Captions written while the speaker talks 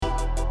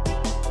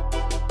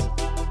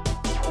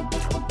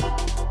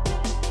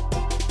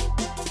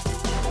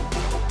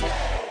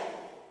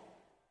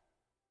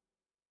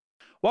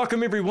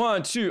Welcome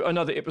everyone to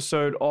another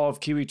episode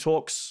of Kiwi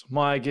Talks.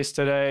 My guest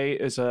today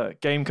is a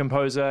game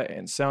composer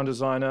and sound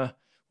designer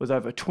with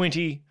over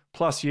 20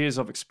 plus years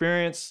of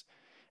experience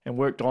and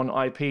worked on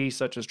IP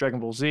such as Dragon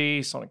Ball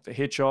Z, Sonic the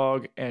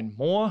Hedgehog, and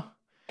more.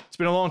 It's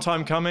been a long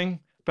time coming,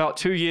 about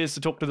 2 years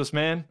to talk to this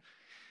man.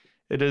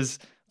 It is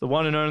the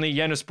one and only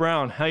Yannis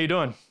Brown. How you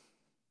doing?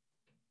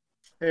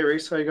 Hey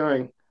Reese, how you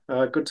going?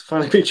 Good to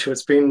finally meet you.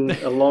 It's been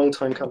a long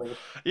time coming.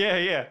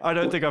 Yeah. I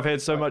don't Well, think I've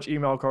had so I- much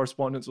email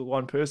correspondence with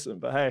one person,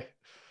 but hey,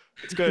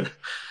 it's good.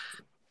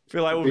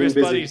 Feel like we're Being best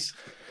busy.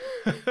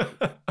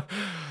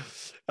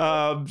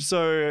 buddies.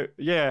 So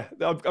yeah,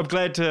 I'm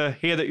glad to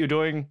hear that you're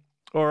doing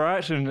all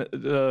right and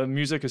the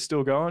music is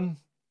still going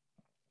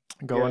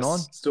on.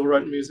 Yes, still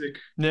writing music.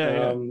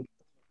 Yeah. Um,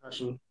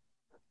 Passion.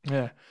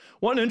 Yeah.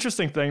 One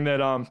interesting thing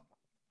that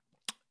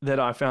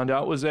I found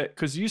out was that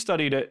because you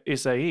studied at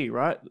SAE,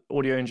 right?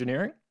 Audio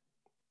engineering.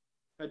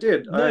 I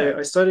did. Yeah.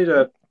 I studied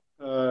at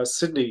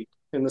Sydney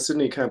in the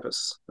Sydney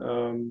campus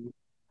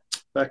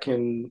back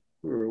in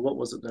what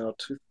was it now?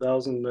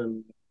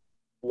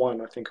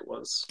 2001, I think it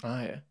was.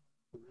 Oh yeah.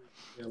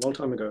 Yeah, a long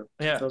time ago.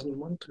 Yeah.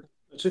 2001,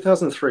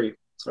 2003.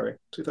 Sorry,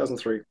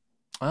 2003.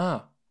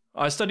 Ah.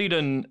 I studied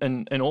in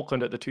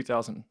Auckland at the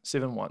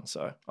 2007 one,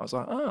 so I was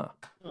like, Oh,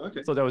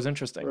 okay. thought that was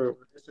interesting. We're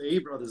SAE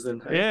brothers then,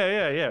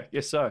 hey? Yeah.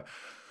 Yes, so.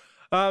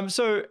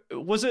 So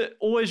was it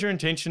always your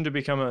intention to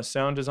become a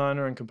sound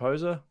designer and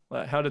composer?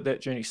 Like, how did that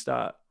journey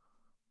start?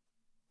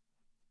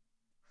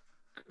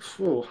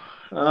 Phew.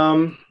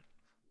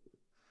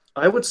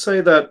 I would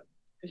say that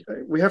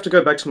we have to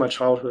go back to my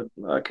childhood.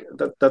 Like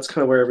that's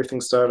kind of where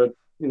everything started.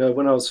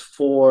 When I was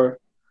four,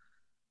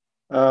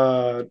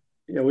 uh,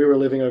 we were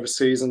living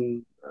overseas,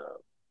 and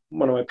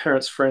one of my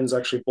parents' friends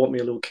actually bought me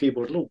a little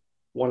keyboard, a little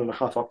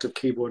 1.5 octave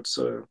keyboard.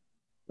 So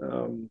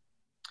um,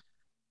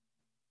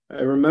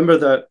 I remember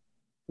that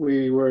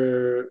we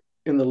were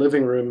in the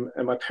living room,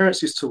 and my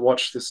parents used to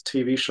watch this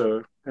TV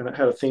show, and it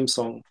had a theme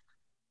song.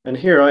 And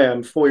here I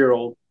am, 4 year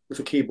old with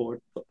a keyboard,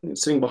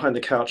 sitting behind the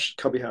couch,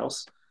 cubby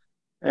house.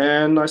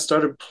 And I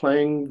started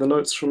playing the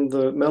notes from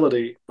the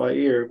melody by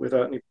ear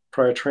without any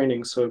prior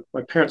training. So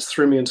my parents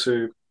threw me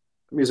into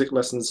music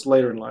lessons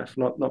later in life,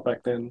 not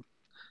back then.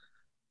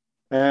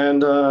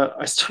 And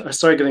I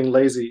started getting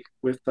lazy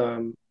with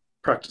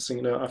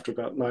practicing, after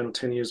about 9 or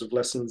 10 years of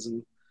lessons,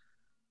 and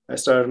I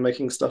started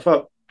making stuff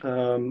up.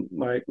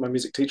 My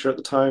music teacher at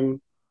the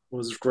time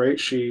was great.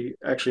 She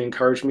actually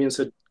encouraged me and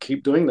said,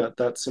 "Keep doing that.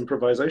 That's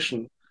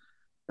improvisation."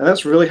 And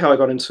that's really how I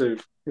got into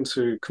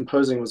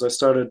composing. Was I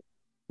started,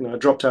 I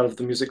dropped out of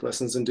the music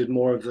lessons and did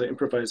more of the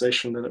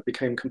improvisation, and it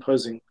became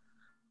composing.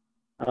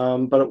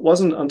 But it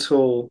wasn't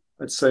until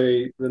I'd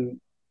say the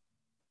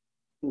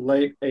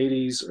late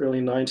 80s, early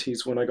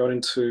 90s when I got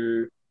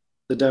into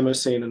the demo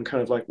scene and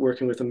kind of like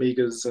working with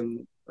Amigas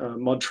and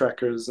mod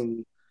trackers,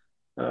 and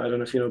I don't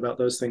know if you know about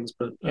those things,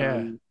 but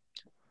Yeah.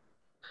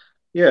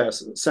 yeah,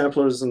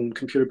 samplers and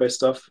computer-based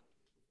stuff.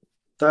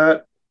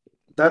 That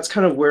that's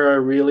kind of where I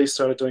really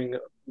started doing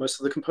most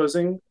of the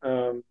composing.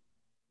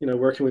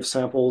 Working with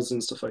samples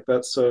and stuff like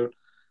that. So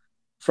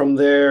from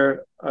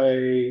there,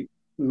 I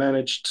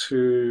managed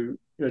to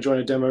join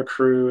a demo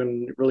crew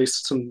and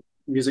release some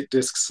music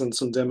discs and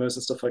some demos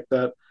and stuff like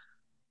that.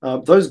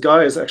 Those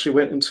guys actually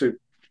went into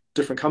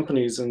different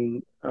companies,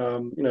 and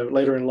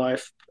later in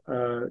life,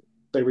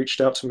 they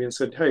reached out to me and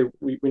said, "Hey,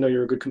 we know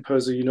you're a good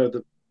composer. You know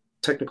the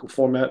technical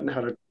format and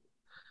how to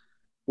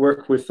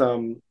work with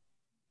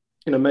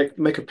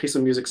make a piece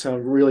of music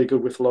sound really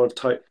good with a lot of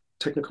tight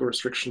technical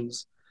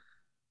restrictions."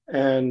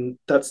 And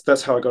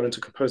that's how I got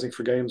into composing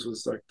for games.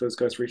 Was like those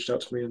guys reached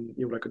out to me and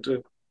knew what I could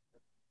do.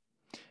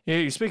 Yeah,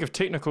 you speak of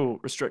technical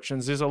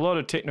restrictions. There's a lot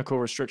of technical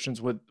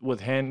restrictions with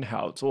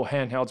handhelds or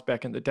handhelds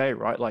back in the day,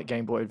 right? Like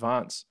Game Boy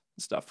Advance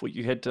and stuff, where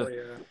you had Oh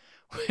to,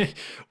 yeah.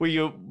 where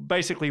you're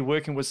basically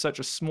working with such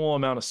a small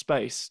amount of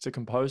space to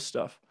compose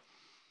stuff.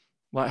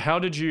 Like, how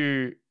did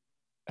you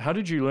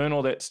learn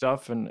all that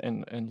stuff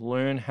and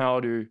learn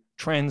how to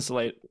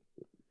translate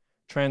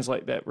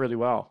that really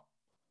well?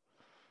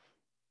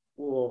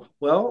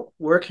 Well,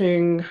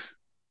 working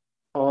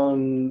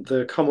on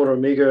the Commodore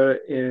Amiga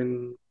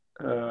in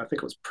I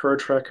think it was Pro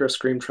Tracker,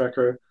 Scream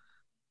Tracker,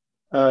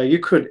 you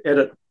could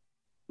edit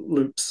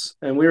loops,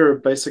 and we were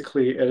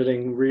basically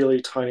editing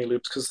really tiny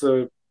loops because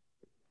the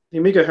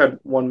Amiga had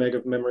 1 meg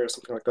of memory or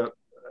something like that,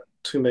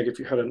 2 meg if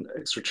you had an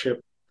extra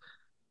chip.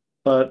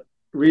 But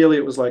really,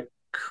 it was like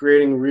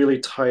creating really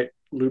tight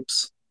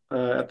loops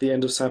at the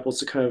end of samples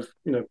to kind of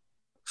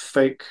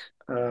fake.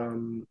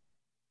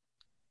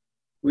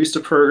 We used to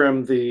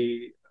program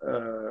the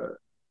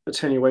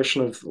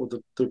attenuation of or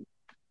the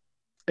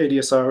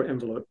ADSR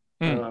envelope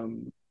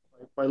Hmm.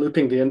 by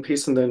looping the end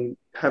piece and then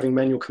having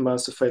manual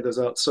commands to fade those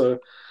out. So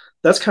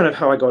that's kind of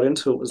how I got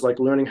into it, was like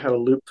learning how to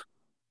loop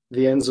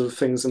the ends of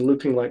things and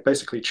looping like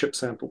basically chip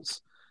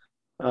samples.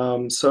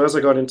 So as I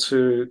got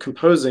into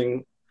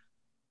composing,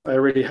 I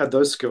already had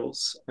those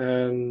skills,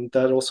 and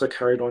that also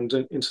carried on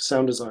into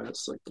sound design.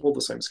 It's like all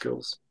the same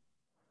skills.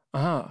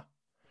 Uh-huh.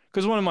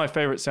 Because one of my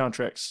favorite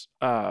soundtracks,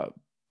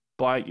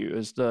 by you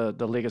is the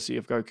legacy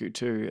of Goku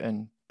 2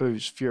 and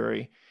Boo's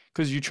Fury,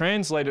 because you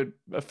translated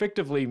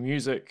effectively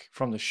music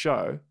from the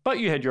show, but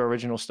you had your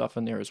original stuff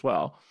in there as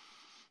well.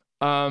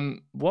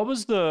 What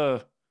was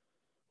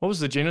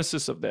the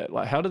genesis of that?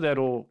 Like, how did that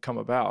all come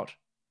about?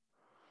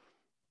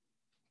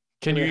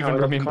 Can you How even I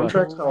got the remember?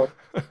 contract,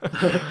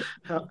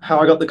 how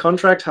I got the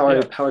contract,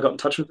 Yeah. how I got in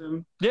touch with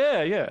him.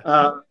 Yeah, yeah.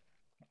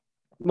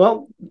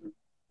 Well,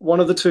 one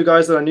of the two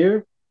guys that I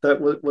knew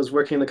that was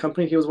working in the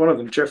company, he was one of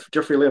them,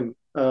 Jeffrey Lim.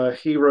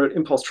 He wrote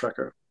Impulse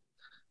Tracker.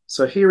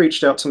 So he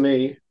reached out to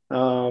me,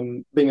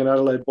 being an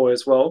Adelaide boy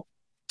as well,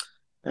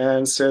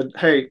 and said,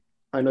 "Hey,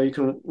 I know you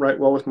can write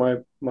well with my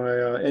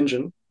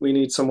engine. We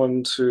need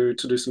someone to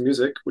do some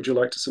music. Would you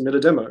like to submit a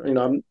demo?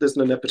 There's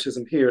no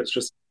nepotism here. It's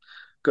just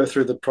go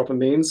through the proper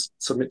means,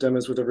 submit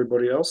demos with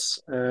everybody else."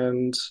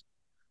 And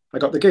I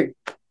got the gig.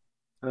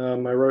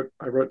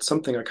 I wrote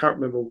something. I can't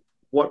remember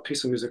what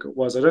piece of music it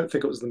was. I don't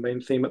think it was the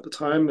main theme at the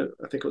time.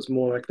 I think it was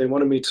more like they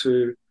wanted me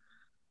to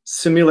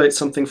simulate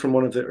something from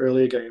one of the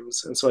earlier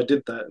games, and so I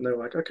did that. And they were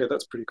like, "Okay,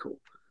 that's pretty cool."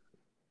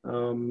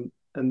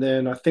 And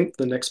then I think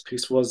the next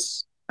piece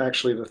was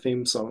actually the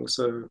theme song.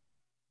 So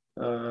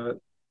uh,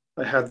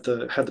 I had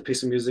the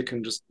piece of music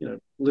and just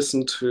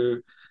listened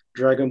to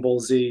Dragon Ball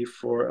Z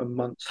for a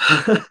month,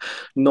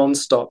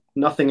 non-stop,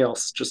 nothing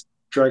else, just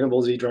Dragon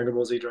Ball Z, Dragon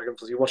Ball Z, Dragon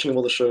Ball Z, watching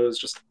all the shows,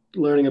 just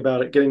learning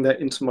about it, getting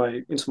that into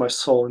my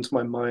soul, into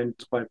my mind,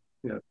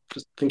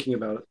 just thinking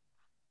about it.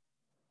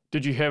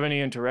 Did you have any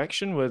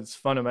interaction with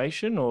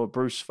Funimation or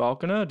Bruce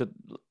Falconer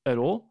at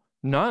all?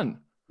 None.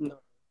 No,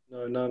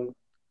 no, none.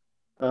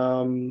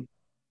 Um,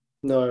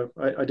 no,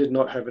 I did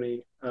not have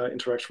any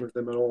interaction with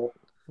them at all.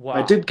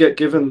 I did Wow. get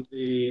given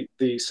the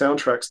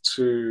soundtracks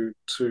to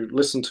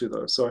listen to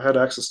though, so I had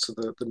access to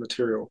the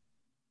material.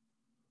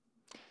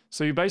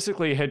 So you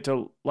basically had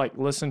to like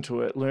listen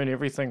to it, learn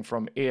everything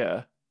from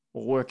ear,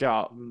 or work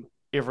out Mm-hmm.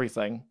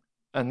 everything,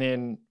 and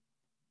then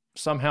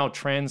somehow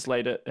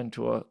translate it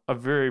into a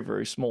very,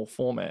 very small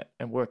format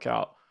and work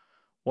out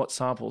what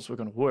samples were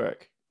going to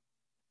work.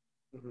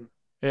 Mm-hmm.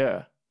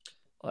 Yeah.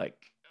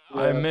 Like,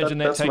 I Yeah, imagine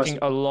that that's my taking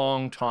a superpower.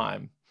 long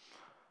time.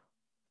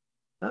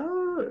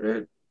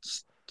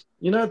 It's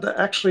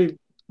actually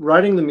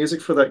writing the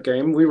music for that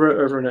game, we wrote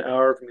over an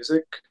hour of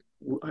music.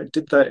 I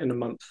did that in a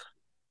month.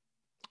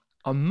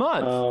 A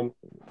month. Um,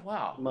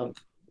 Wow. month,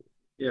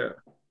 yeah,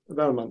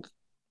 about a month,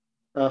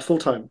 full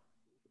time.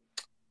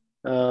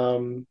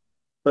 Um,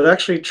 but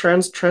actually,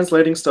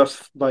 translating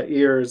stuff by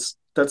ear is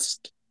that's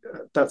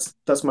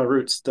my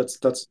roots.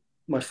 That's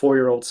my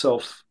 4-year-old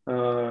self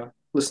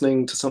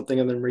listening to something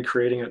and then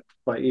recreating it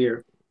by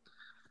ear.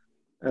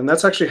 And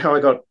that's actually how I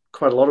got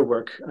quite a lot of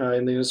work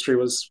in the industry.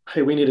 Was,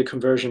 hey, we need a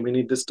conversion, we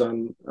need this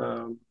done.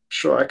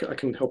 Sure, I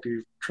can help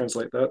you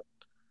translate that.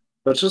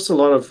 But it's just a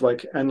lot of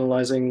like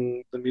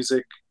analyzing the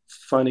music,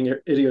 finding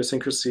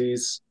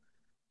idiosyncrasies,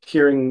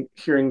 hearing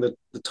the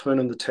tone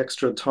and the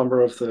texture, the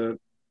timbre of the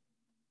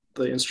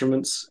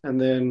instruments, and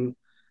then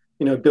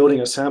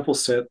building a sample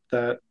set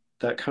that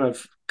kind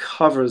of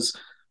covers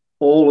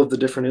all of the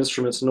different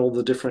instruments and all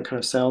the different kind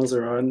of sounds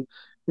there are. And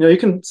you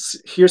can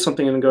hear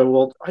something and go,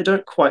 well, I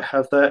don't quite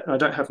have that. I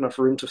don't have enough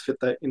room to fit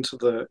that into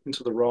the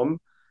ROM,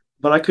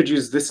 but I could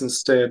use this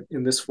instead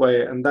in this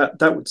way, and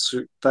that would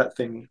suit that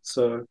thing.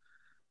 So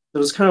it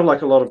was kind of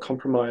like a lot of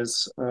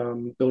compromise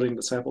building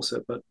the sample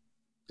set, but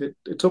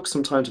it took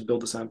some time to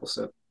build the sample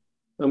set.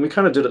 And we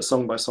kind of did it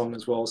song by song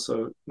as well.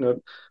 So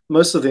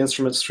most of the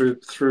instruments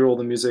through all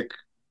the music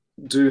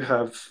do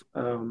have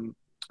a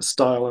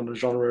style and a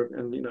genre,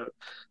 and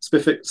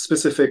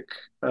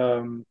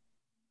um,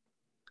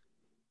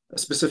 a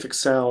specific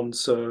sound.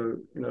 So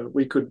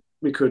we could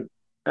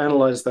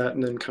analyze that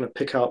and then kind of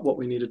pick out what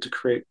we needed to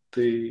create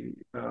the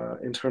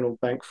internal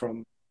bank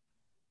from.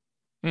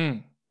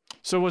 Mm.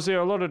 So was there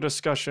a lot of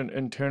discussion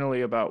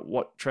internally about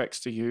what tracks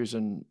to use,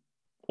 and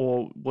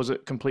or was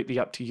it completely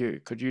up to you?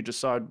 Could you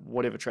decide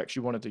whatever tracks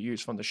you wanted to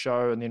use from the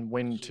show and then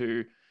when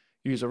to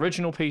use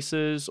original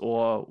pieces,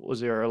 or was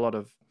there a lot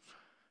of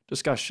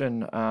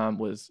discussion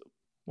with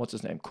what's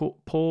his name,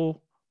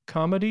 Paul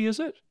Carmody? Is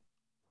it?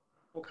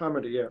 Paul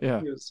Carmody, yeah,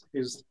 Yeah. he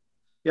was.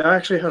 Yeah, I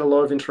actually had a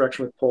lot of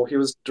interaction with Paul. He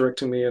was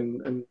directing me,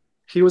 and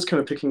he was kind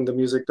of picking the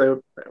music.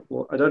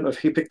 Well, I don't know if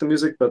he picked the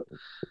music, but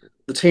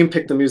the team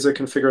picked the music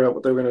and figured out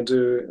what they were going to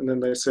do, and then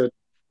they said,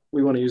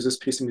 "We want to use this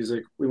piece of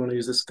music. We want to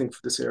use this thing for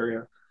this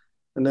area."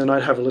 And then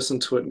I'd have a listen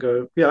to it and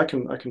go, "Yeah, I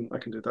can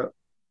do that."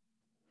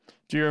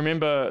 Do you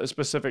remember a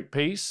specific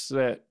piece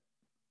that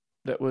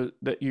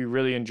you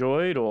really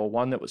enjoyed, or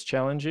one that was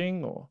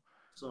challenging, or?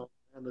 So,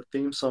 and the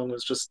theme song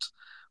was just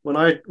when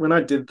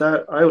I did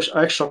that,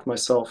 I shocked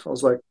myself. I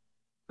was like,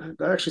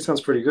 "That actually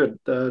sounds pretty good."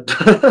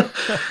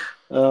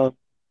 Uh,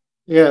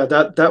 yeah,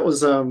 that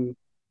was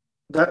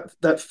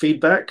that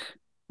feedback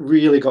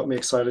really got me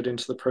excited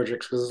into the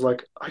project because it's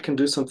like I can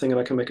do something and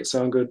I can make it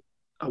sound good.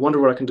 I wonder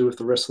what I can do with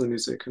the rest of the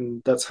music,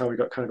 and that's how we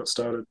got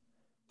started.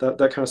 That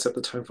kind of set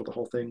the tone for the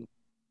whole thing.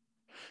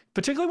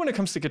 Particularly when it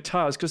comes to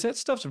guitars, because that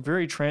stuff's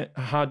very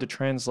hard to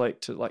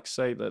translate to, like,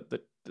 say,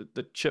 the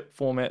chip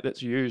format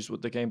that's used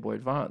with the Game Boy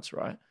Advance,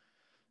 right?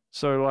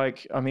 So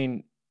like,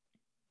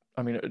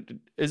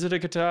 is it a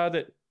guitar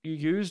that you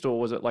used, or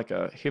was it like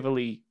a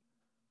heavily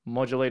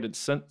modulated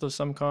synth of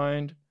some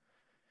kind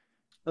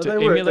to They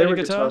emulate a were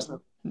guitar guitar?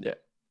 samples. Yeah.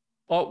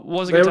 Oh, it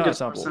was a They were guitar guitar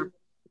sample. samples.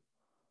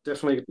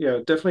 Definitely, yeah,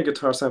 definitely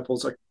guitar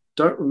samples. I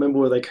don't remember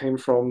where they came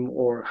from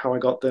or how I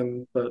got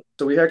them, but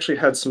so we actually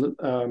had some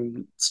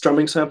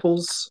strumming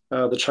samples,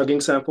 the chugging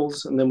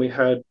samples, and then we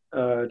had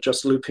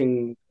just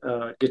looping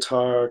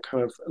guitar,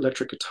 kind of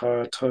electric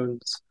guitar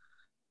tones,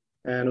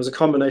 and it was a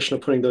combination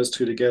of putting those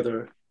two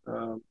together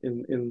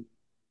in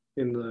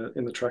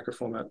the tracker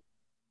format.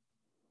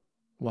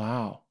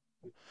 Wow.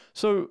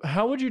 So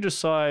how would you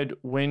decide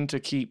when to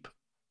keep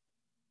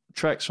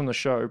tracks from the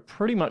show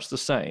pretty much the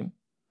same,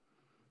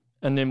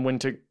 and then when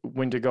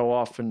to go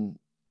off and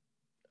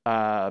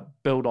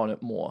build on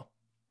it more?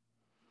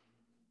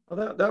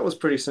 Well, that was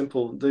pretty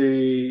simple.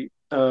 The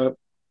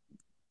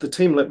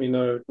team let me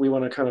know we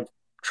want to kind of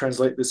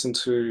translate this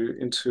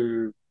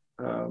into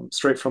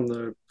straight from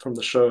the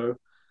show.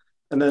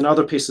 And then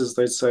other pieces,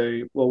 they'd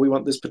say, well, we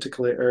want this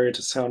particular area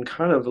to sound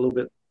kind of a little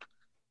bit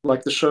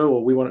like the show,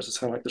 or we want it to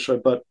sound like the show,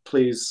 but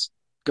please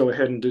go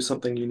ahead and do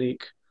something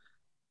unique.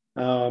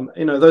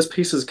 Those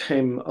pieces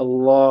came a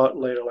lot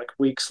later, like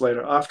weeks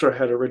later, after I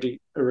had already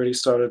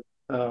started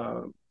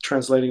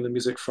translating the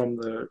music from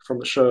the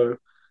show.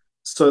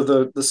 So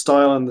the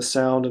style and the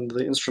sound and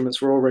the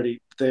instruments were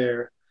already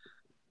there,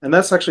 and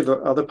that's actually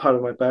the other part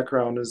of my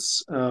background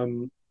is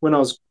when I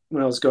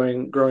was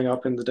going growing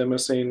up in the demo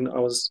scene, I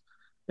was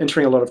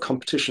entering a lot of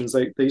competitions.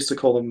 They used to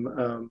call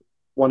them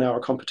 1 hour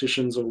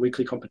competitions or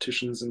weekly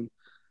competitions, and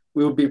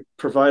we would be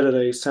provided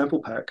a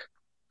sample pack,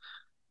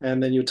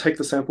 and then you take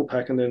the sample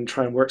pack and then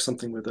try and work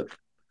something with it.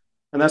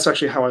 And that's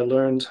actually how I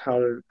learned how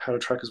to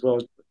track as well.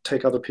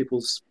 Take other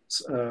people's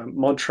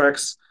mod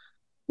tracks,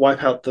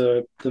 wipe out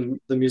the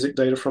music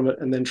data from it,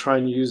 and then try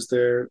and use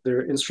their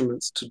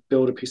instruments to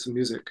build a piece of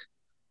music.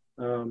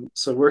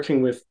 So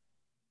working with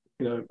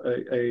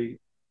a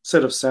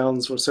set of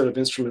sounds or a set of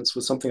instruments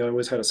was something I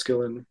always had a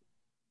skill in.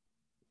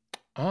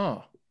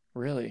 Oh,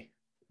 really?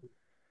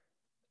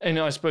 And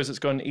I suppose it's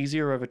gotten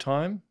easier over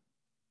time.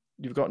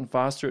 You've gotten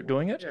faster at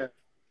doing it. Yeah,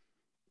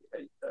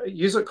 I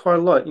use it quite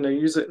a lot.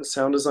 Use it in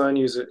sound design,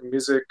 use it in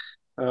music.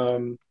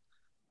 I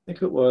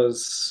think it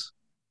was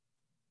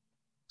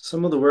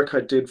some of the work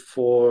I did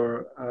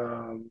for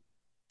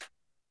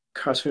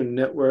Cartoon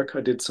Network.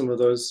 I did some of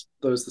those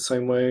the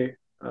same way.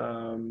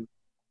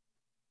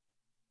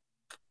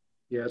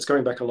 Yeah, it's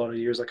going back a lot of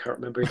years. I can't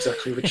remember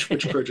exactly which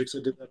projects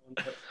I did that on,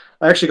 but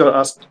I actually got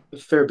asked a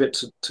fair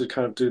bit to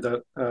kind of do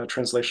that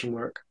translation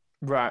work.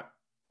 Right.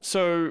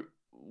 So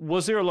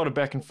was there a lot of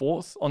back and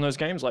forth on those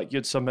games? Like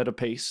you'd submit a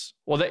piece,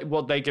 or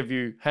they give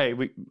you, hey,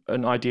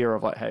 an idea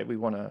of like, hey, we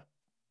want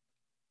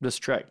this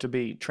track to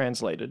be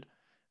translated,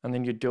 and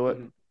then you'd do it,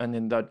 Mm-hmm. and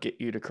then they'd get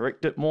you to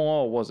correct it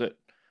more,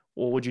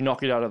 or would you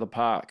knock it out of the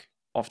park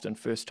often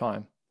first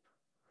time?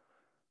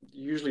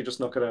 Usually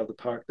just knock it out of the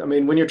park. I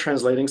mean, when you're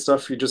translating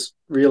stuff, you're just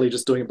really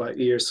just doing it by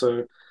ear.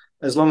 So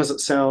as long as it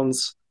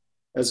sounds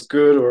as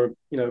good or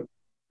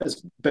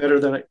as better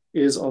than it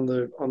is on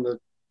the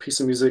piece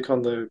of music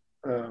on the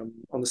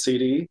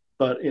CD,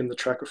 but in the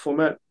tracker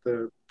format,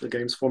 the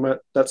games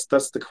format, that's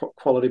the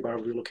quality bar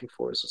we're looking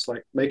for. Is just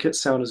like make it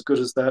sound as good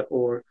as that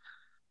or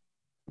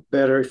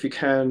better if you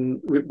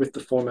can with the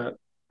format.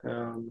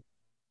 Um,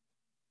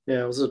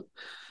 yeah, it was a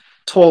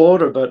tall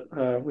order,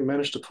 but we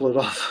managed to pull it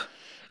off.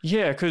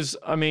 Yeah, because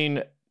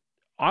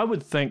I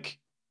would think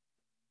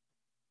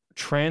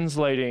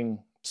translating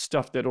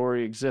stuff that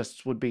already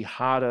exists would be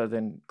harder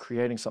than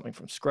creating something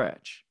from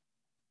scratch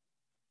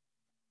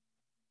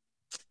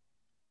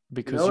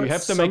because you It's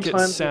have to make it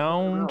sometimes the other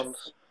way sound around.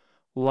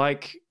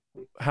 like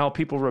how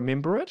people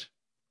remember it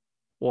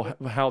or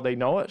how they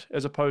know it,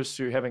 as opposed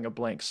to having a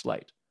blank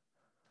slate.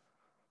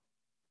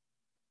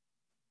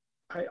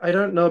 I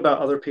don't know about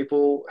other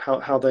people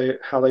how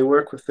they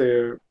work with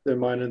their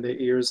mind and their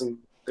ears and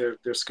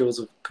their skills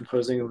of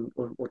composing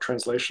or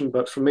translation.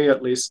 But for me,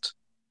 at least,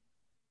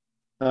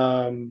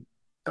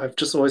 I've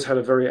just always had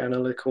a very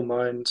analytical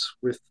mind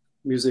with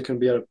music and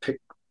be able to pick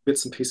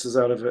bits and pieces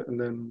out of it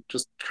and then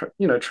just try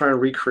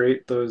and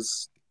recreate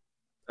those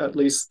at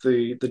least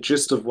the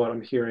gist of what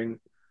I'm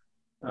hearing.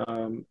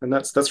 And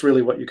that's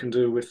really what you can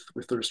do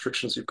with the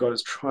restrictions you've got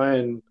is try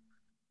and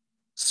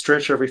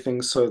stretch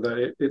everything so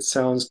that it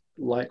sounds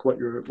like what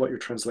you're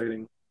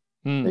translating.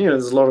 And, Hmm.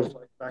 there's a lot of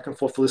like back and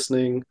forth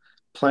listening,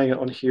 playing it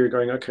on here,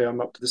 going, okay,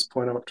 I'm up to this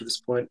point, I'm up to this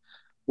point.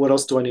 What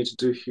else do I need to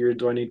do here?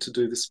 Do I need to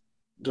do this?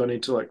 Do I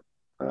need to like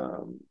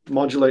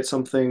modulate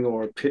something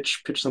or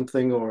pitch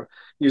something or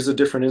use a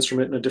different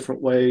instrument in a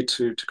different way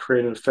to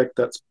create an effect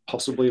that's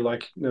possibly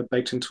like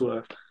baked into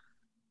a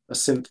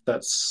synth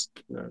that's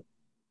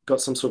got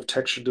some sort of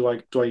texture. Do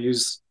I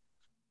use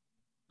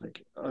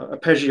like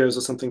arpeggios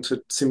or something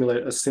to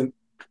simulate a synth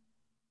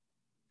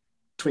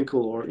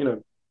twinkle or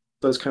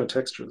those kind of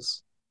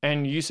textures?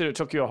 And you said it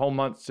took you a whole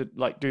month to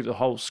like do the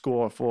whole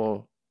score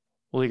for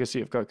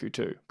Legacy of Goku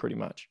 2, pretty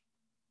much.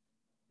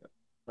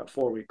 About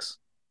 4 weeks.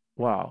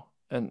 Wow.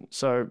 And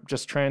so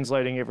just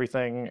translating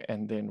everything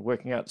and then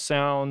working out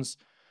sounds.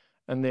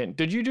 And then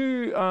did you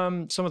do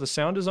some of the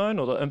sound design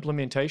or the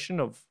implementation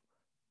of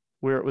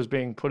where it was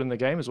being put in the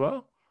game as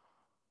well?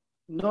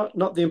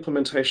 Not the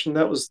implementation.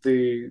 That was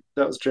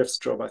Jeff's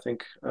job, I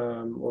think,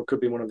 or it could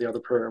be one of the other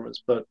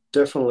programmers. But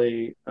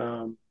definitely,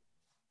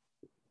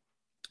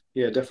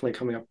 yeah, definitely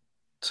coming up.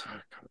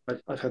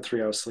 I've had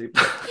 3 hours sleep.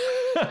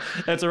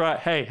 That's all right.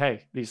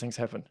 Hey, these things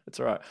happen. It's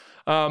all right.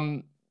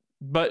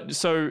 But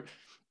so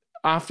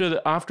after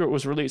it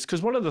was released,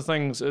 because one of the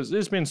things is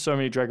there's been so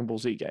many Dragon Ball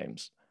Z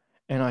games,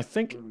 and I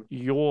think Mm.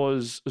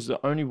 yours is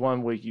the only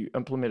one where you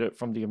implement it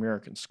from the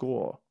American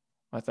score.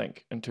 I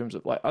think in terms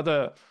of like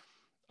other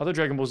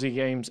Dragon Ball Z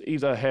games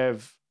either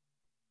have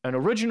an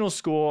original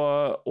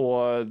score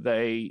or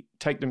they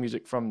take the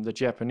music from the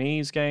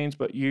Japanese games,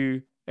 but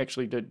you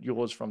actually did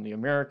yours from the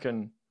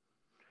American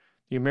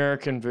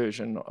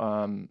version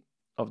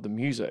of the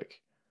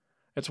music.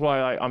 That's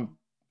why I'm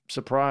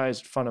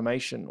surprised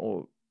Funimation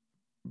or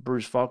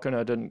Bruce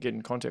Falconer didn't get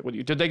in contact with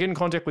you. Did they get in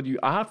contact with you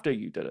after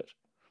you did it?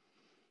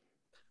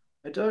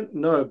 I don't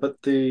know, but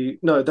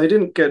no, they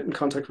didn't get in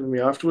contact with me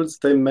afterwards.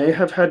 They may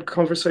have had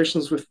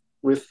conversations with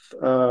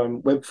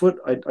Webfoot.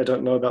 I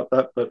don't know about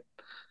that, but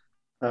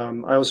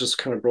I was just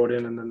kind of brought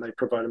in, and then they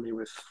provided me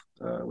with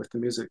the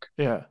music.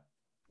 Yeah.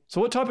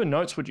 So what type of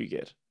notes would you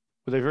get?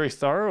 Were they very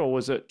thorough, or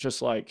was it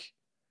just like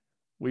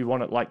we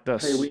want it like Hey,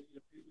 this? we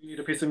need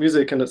a piece of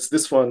music, and it's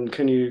this one.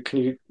 Can you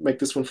make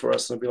this one for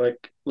us? And I'd be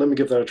like, let me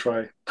give that a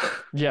try.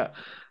 Yeah,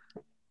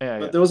 yeah,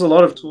 But yeah. there was a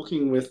lot of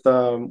talking with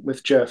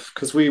Jeff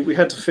because we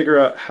had to figure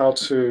out how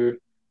to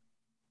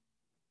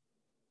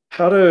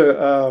how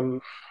to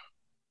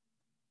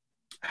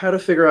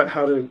figure out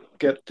how to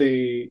get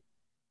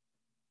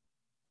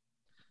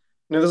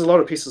there's a lot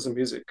of pieces of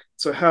music.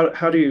 So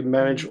how do you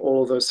manage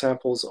all of those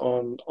samples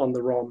on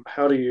the ROM?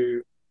 How do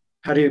you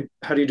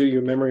do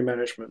your memory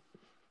management?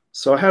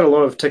 So I had a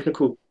lot of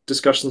technical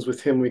discussions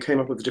with him. We came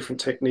up with different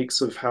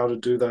techniques of how to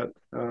do that.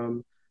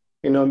 And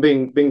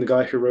being the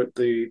guy who wrote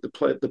the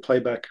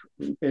playback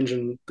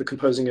engine, the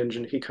composing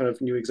engine, he kind of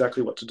knew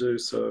exactly what to do.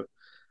 So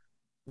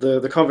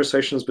the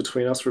conversations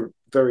between us were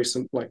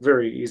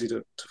very easy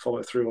to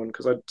follow through on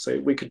because I'd say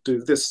we could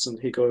do this, and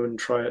he'd go and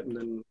try it, and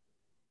then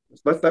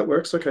that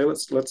works. Okay,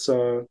 let's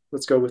go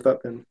with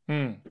that then.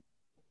 Hmm.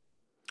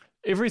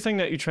 Everything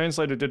that you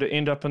translated, did it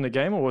end up in the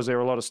game, or was there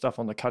a lot of stuff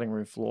on the cutting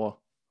room floor?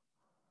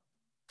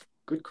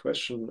 Good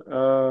question.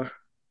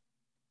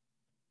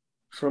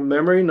 From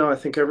memory, no, I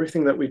think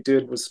everything that we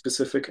did was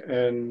specific,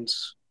 and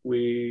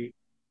we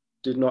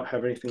did not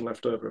have anything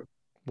left over.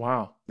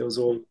 Wow. It was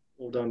all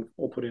done,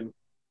 all put in.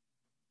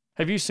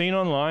 Have you seen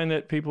online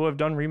that people have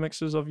done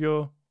remixes of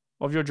your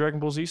Dragon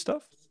Ball Z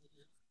stuff?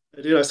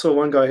 I did. I saw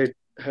one guy who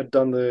had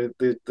done the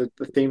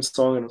theme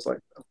song and was like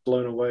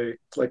blown away.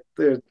 It's like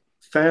the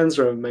fans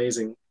are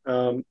amazing.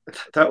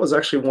 That was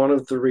actually one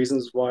of the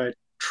reasons why I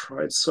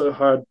tried so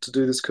hard to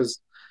do this because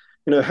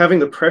having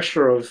the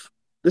pressure of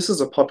this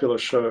is a popular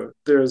show.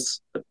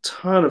 There's a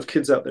ton of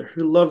kids out there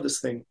who love this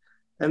thing,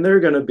 and they're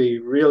going to be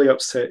really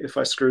upset if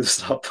I screw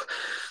this up.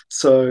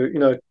 So,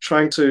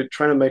 trying to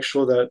make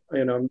sure that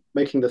I'm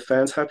making the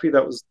fans happy.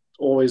 That was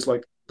always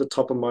like the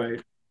top of my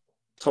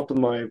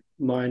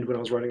mind when I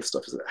was writing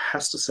stuff. Is it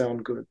has to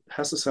sound good. It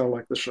has to sound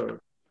like the show.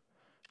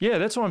 Yeah,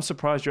 that's why I'm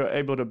surprised you're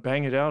able to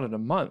bang it out in a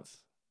month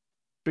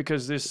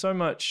because there's so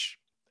much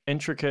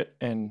intricate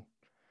and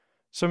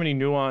so many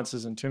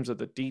nuances in terms of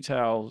the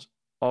details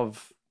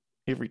of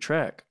every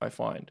track, I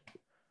find.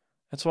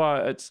 That's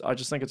why I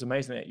just think it's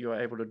amazing that you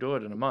were able to do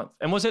it in a month.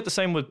 And was that the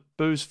same with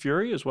Boo's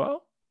Fury as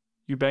well?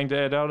 You banged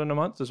that out in a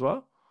month as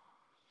well?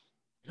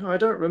 I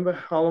don't remember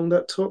how long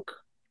that took.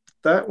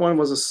 That one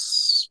was a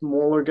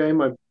smaller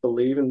game, I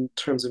believe, in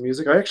terms of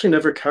music. I actually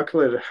never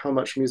calculated how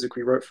much music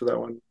we wrote for that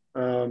one.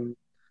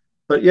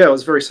 But yeah, it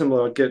was very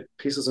similar. I'd get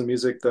pieces of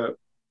music that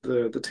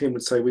the team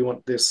would say we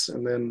want this,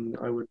 and then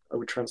I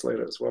would translate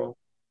it as well.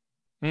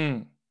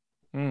 Hmm.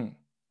 Hmm.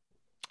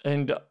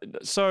 And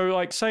so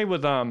like say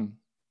with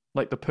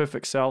like the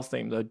Perfect Cell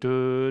theme, the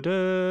do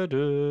do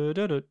do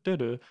do do do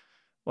do.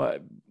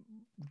 Like,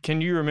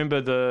 can you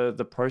remember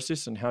the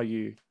process and how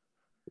you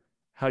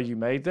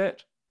made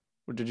that?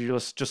 Or did you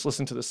just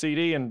listen to the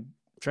CD and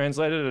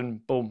translate it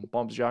and boom,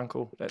 Bob's your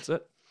uncle? That's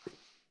it.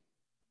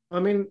 I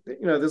mean,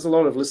 there's a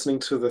lot of listening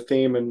to the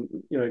theme and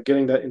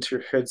getting that into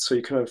your head so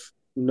you kind of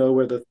know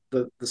where the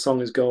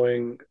song is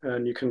going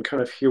and you can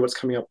kind of hear what's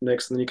coming up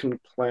next, and then you can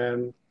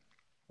plan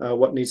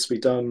what needs to be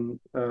done,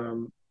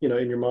 in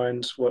your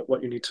mind,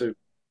 what you need to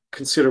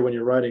consider when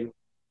you're writing.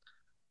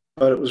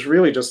 But it was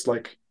really just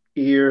like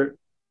ear,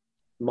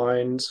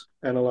 mind,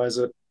 analyze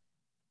it,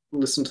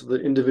 listen to the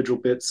individual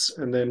bits,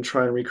 and then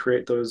try and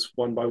recreate those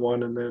one by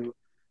one, and then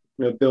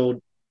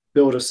build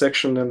a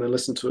section, and then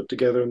listen to it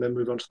together, and then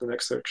move on to the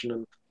next section.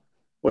 And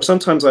or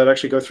sometimes I'd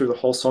actually go through the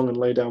whole song and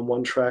lay down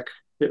one track.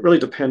 It really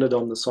depended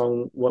on the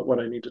song, what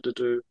I needed to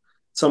do.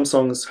 Some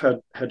songs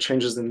had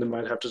changes in them.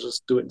 I'd have to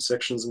just do it in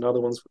sections, and other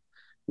ones,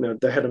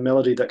 they had a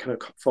melody that kind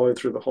of followed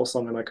through the whole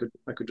song, and I could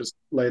just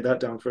lay that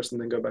down first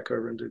and then go back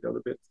over and do the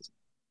other bits.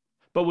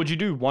 But would you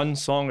do one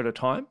song at a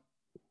time?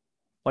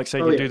 Like, say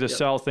Oh you do yeah, the yeah.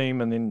 Cell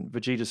theme and then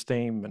Vegeta's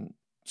theme, and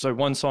so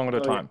one song at a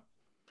Oh yeah, time.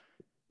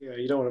 yeah.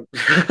 You don't want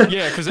to.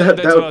 Yeah, because That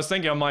that's what I would was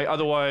thinking. I'm like,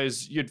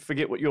 otherwise you'd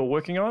forget what you're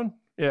working on.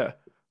 Yeah.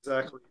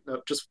 exactly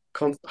no, just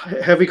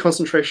heavy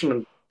concentration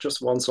on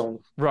just one song.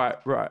 Right.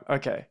 Right.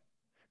 Okay.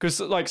 Because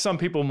like some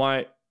people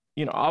might,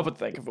 I would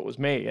think if it was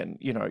me, and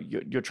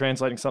you're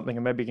translating something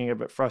and maybe getting a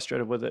bit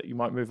frustrated with it, you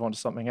might move on to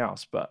something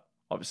else. But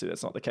obviously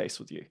that's not the case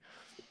with you.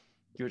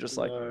 You're just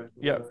like, No,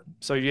 yeah. no.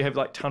 So you have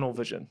like tunnel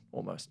vision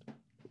almost.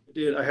 I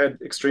did. I had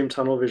extreme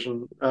tunnel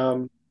vision.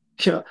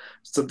 Yeah.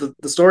 So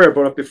the story I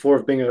brought up before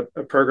of being a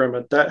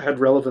programmer that had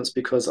relevance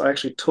because I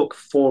actually took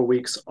 4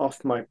 weeks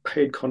off my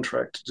paid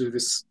contract to do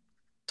this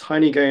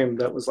tiny game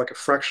that was like a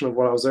fraction of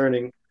what I was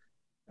earning,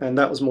 and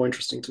that was more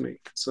interesting to me.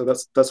 So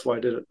that's why I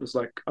did it. It was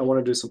like I want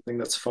to do something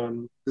that's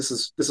fun. This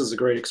is a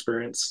great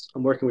experience.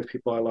 I'm working with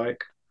people I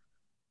like.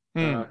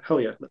 Hmm. Hell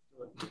yeah.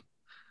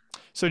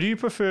 So do you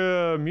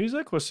prefer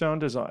music or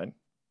sound design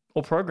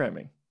or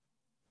programming?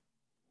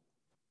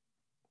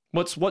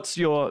 What's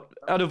your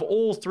out of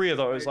all three of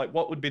those, like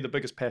what would be the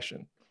biggest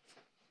passion?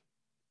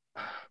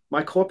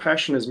 My core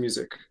passion is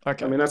music. I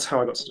Okay. mean, that's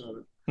how I got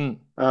started. Hmm.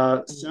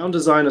 Sound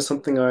design is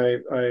something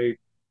I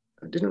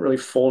didn't really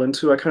fall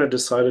into. I kind of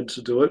decided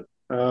to do it.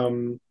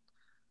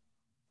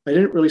 I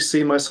didn't really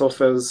see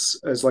myself as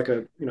like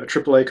a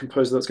AAA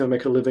composer that's going to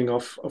make a living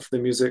off the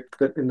music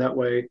that in that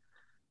way.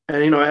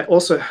 And I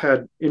also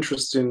had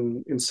interest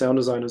in sound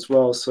design as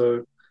well.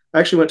 So I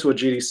actually went to a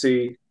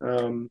GDC.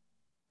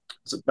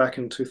 Was it back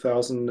in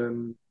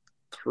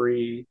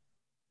 2003?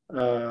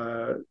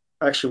 Uh,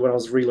 Actually, when I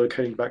was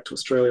relocating back to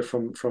Australia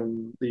from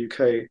the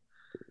UK,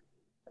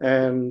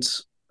 and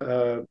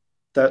uh,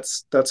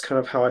 that's kind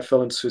of how I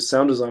fell into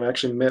sound design. I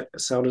actually met a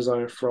sound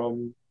designer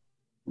from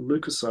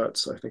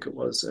LucasArts, I think it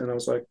was, and I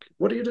was like,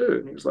 "What do you do?"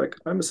 And he was like,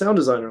 "I'm a sound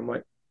designer." I'm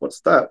like,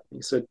 "What's that?" And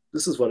he said,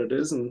 "This is what it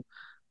is," and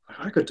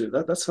I could do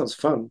that. That sounds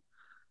fun.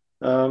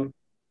 Um,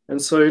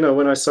 and so,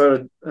 when I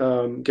started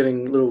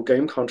getting little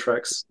game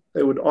contracts,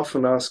 they would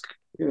often ask,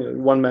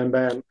 one man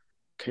band,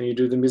 can you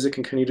do the music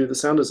and can you do the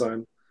sound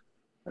design?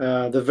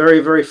 The very,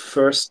 very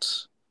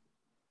first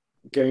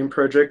game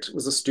project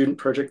was a student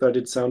project that I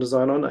did sound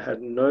design on. I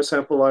had no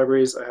sample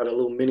libraries. I had a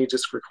little mini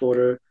disc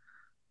recorder,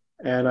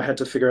 and I had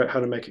to figure out how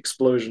to make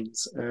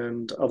explosions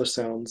and other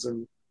sounds.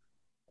 And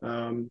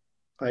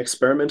I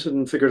experimented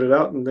and figured it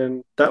out. And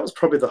then that was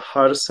probably the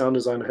hardest sound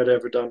design I had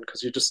ever done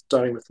because you're just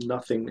starting with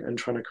nothing and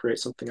trying to create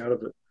something out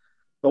of it.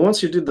 But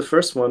once you did the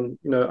first one,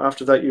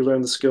 after that you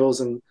learn the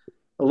skills, and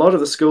a lot of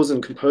the skills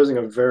in composing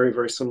are very,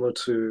 very similar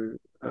to,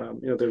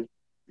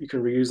 you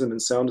can reuse them in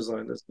sound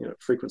design. There's,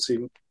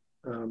 frequency,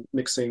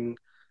 mixing,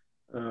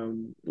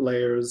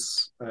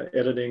 layers,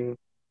 editing.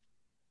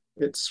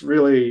 It's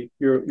really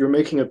you're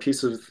making a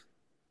piece of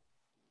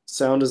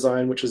sound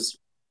design which is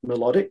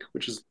melodic,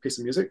 which is a piece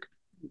of music,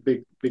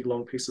 big, big,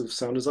 long piece of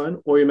sound design,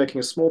 or you're making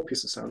a small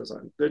piece of sound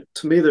design.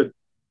 To me, they're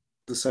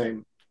the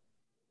same.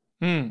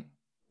 Hmm.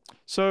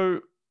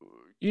 So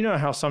you know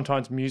how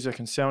sometimes music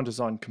and sound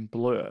design can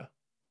blur.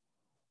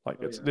 Like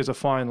Oh yeah. there's a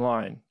fine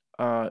line.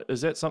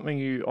 Is that something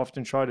you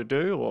often try to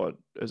do, or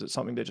is it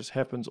something that just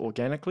happens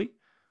organically?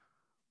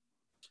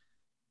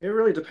 It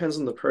really depends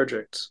on the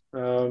project.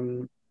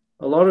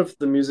 A lot of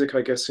the music,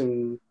 I guess,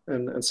 in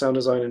and sound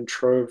design in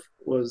Trove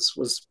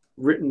was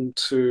written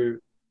to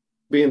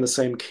be in the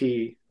same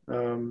key.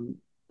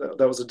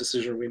 That was a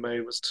decision we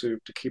made, was to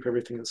keep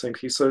everything in the same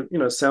key. So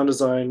sound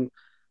design,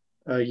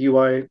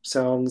 UI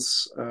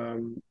sounds,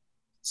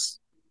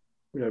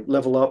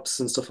 level ups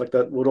and stuff like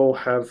that would all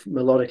have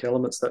melodic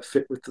elements that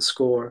fit with the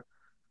score.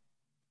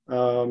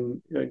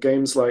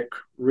 Games like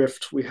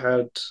Rift, we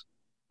had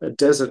a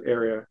desert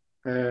area,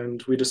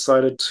 and I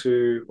decided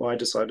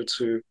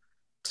to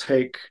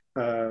take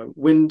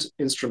wind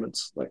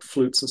instruments like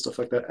flutes and stuff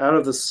like that out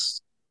of the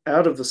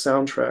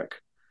soundtrack,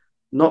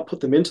 not put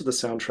them into the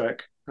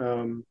soundtrack,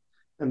 and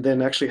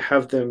then actually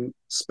have them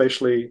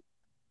spatially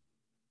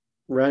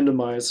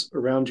randomize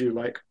around you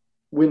like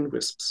wind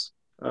wisps.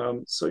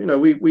 So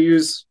we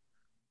use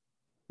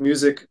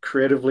music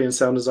creatively in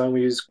sound design.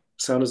 We use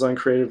sound design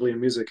creatively in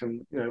music,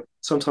 and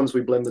sometimes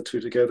we blend the two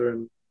together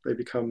and they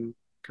become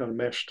kind of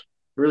meshed.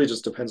 It really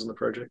just depends on the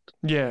project.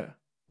 Yeah.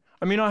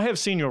 I mean, I have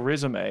seen your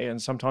resume,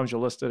 and sometimes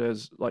you're listed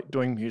as like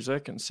doing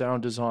music and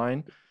sound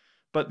design.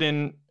 But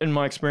then, in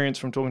my experience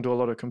from talking to a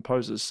lot of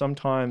composers,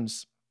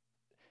 sometimes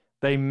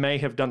they may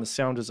have done the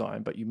sound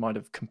design, but you might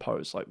have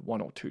composed like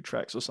one or two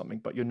tracks or something,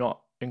 but you're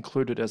not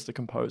included as the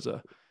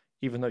composer,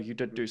 even though you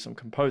did do some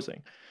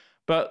composing.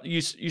 But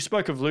you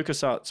spoke of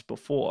LucasArts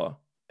before,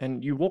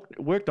 and you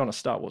worked on a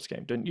Star Wars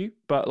game, didn't you?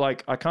 But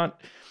like, I can't.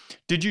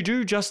 Did you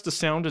do just the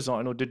sound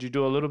design, or did you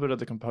do a little bit of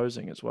the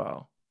composing as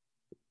well?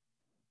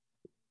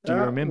 Do you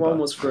That one remember?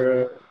 was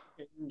for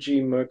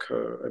NG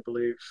Moko, I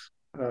believe.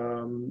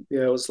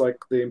 Yeah, it was like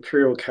the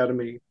Imperial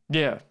Academy.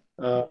 Yeah.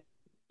 Uh,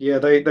 yeah,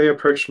 they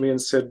approached me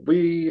and said,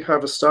 "We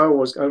have a Star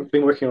Wars." I've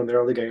been working on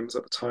their other games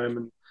at the time,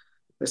 and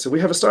they said, "We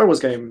have a Star Wars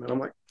game," and I'm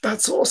like,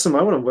 "That's awesome!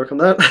 I want to work on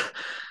that."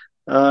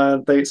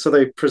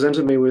 They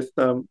presented me with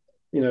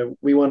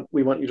we want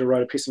you to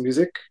write a piece of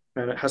music,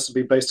 and it has to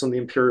be based on the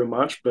Imperial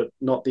March, but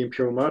not the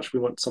Imperial March. We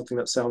want something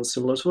that sounds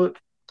similar to it.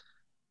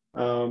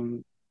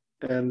 Um,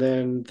 and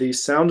then the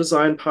sound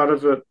design part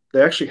of it,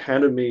 they actually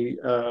handed me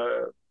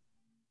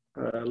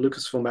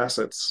Lucasfilm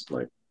assets,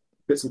 like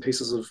bits and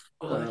pieces of.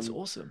 Oh, that's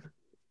awesome.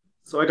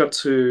 So I got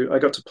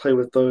to play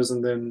with those,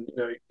 and then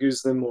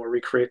use them or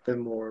recreate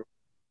them or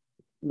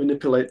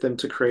manipulate them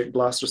to create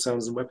blaster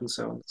sounds and weapon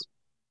sounds.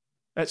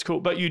 That's cool.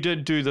 But you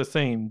did do the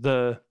theme.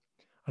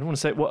 I don't want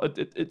to say, well,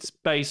 it's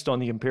based on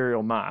the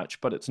Imperial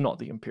March, but it's not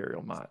the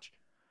Imperial March.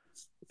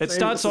 It It's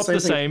starts the off same the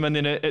thing. same and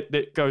then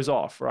it goes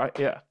off, right?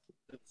 Yeah.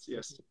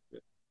 Yes.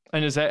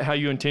 And is that how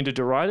you intended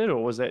to write it,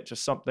 or was that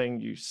just something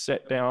you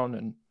sat down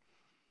and?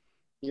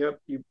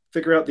 Yep. You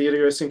figure out the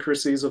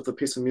idiosyncrasies of the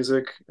piece of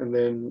music, and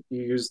then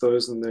you use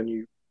those, and then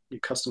you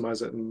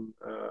customize it and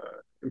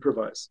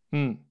improvise.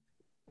 Hmm.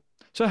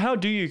 So how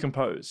do you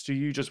compose? Do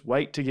you just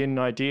wait to get an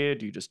idea?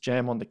 Do you just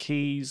jam on the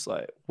keys?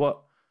 Like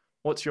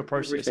what's your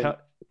process? Everything,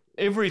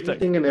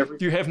 Everything. anything,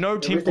 and You have no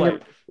everything.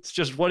 template. It's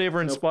just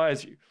whatever Nope.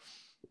 inspires you.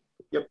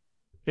 Yep.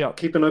 Yeah.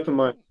 Keep an open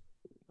mind.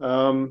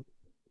 Um,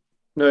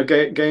 no,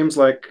 games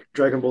like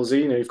Dragon Ball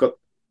Z. You've got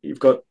you've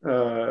got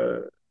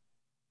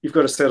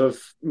a set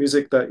of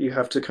music that you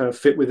have to kind of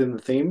fit within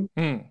the theme.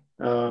 Hmm.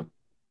 Uh,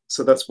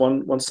 so that's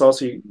one style.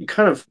 So you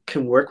kind of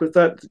can work with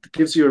that. It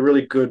gives you a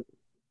really good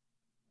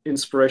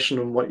inspiration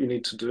on what you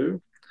need to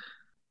do.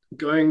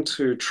 Going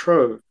to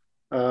Trove,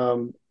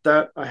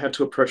 that I had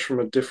to approach from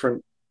a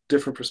different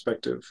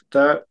perspective.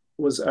 That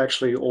was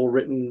actually all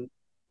written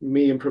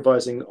me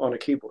improvising on a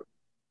keyboard.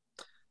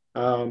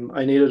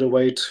 I needed a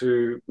way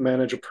to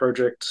manage a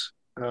project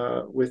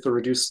with the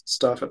reduced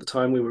staff at the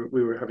time.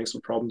 We were having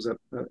some problems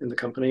in the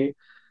company,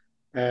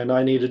 and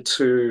I needed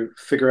to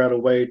figure out a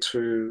way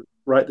to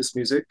write this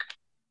music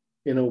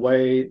in a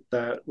way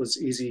that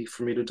was easy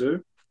for me to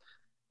do.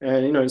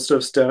 And instead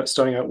of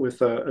starting out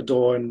with a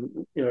DAW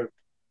and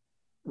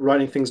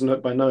writing things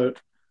note by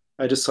note,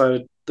 I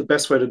decided the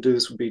best way to do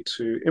this would be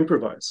to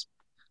improvise.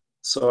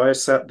 So I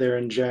sat there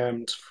and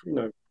jammed,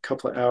 a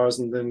couple of hours,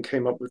 and then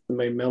came up with the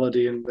main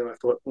melody. And then I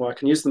thought, well, I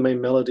can use the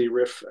main melody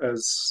riff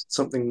as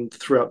something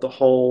throughout the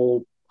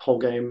whole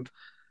game.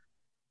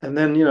 And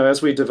then,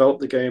 as we developed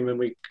the game and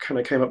we kind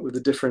of came up with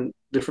the different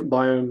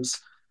biomes,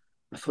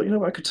 I thought,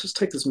 I could just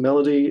take this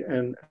melody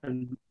and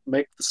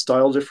make the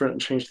style different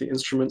and change the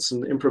instruments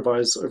and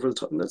improvise over the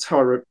top. And that's how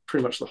I wrote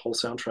pretty much the whole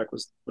soundtrack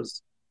was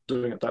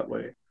doing it that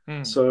way.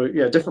 Hmm. So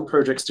yeah, different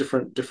projects,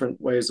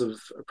 different ways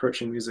of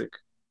approaching music.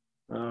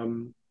 I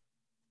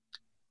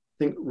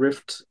think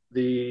Rift,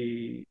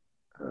 the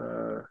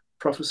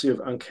Prophecy of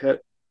Ankhet,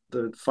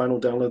 the final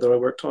download that I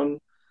worked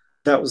on,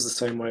 that was the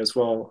same way as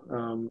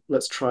well.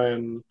 Let's try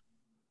and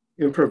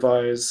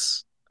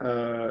improvise.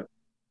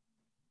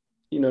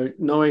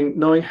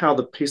 Knowing how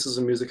the pieces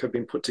of music have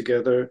been put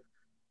together,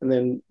 and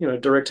then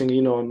directing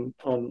in on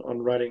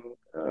writing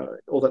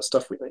all that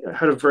stuff. I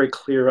had a very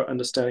clear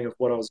understanding of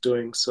what I was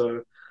doing,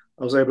 so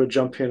I was able to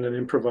jump in and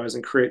improvise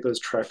and create those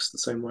tracks the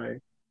same way.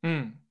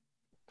 Hmm.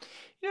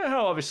 You know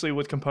how obviously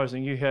with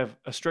composing you have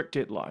a strict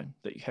deadline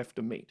that you have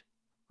to meet,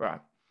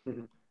 right?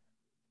 Mm-hmm.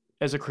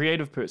 As a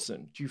creative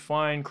person, do you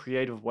find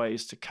creative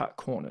ways to cut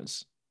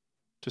corners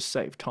to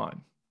save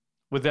time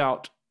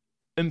without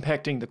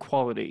impacting the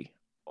quality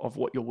of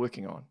what you're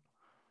working on?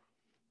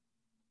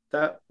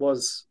 That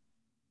was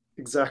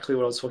exactly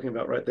what I was talking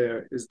about right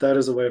there. That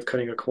is a way of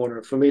cutting a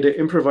corner for me to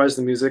improvise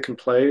the music and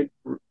play.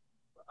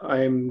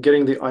 I'm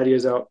getting the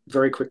ideas out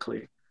very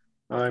quickly.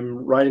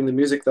 I'm writing the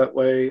music that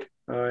way.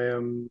 I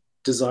am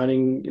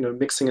designing,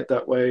 mixing it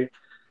that way.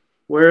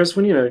 Whereas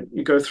when you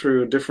go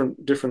through a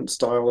different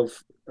style of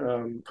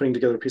putting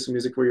together a piece of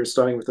music where you're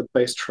starting with a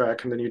bass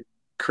track and then you're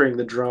creating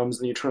the drums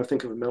and you're trying to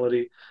think of a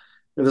melody,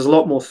 and there's a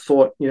lot more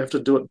thought. You have to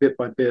do it bit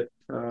by bit.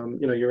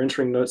 You're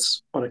entering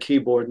notes on a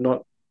keyboard,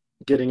 not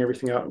getting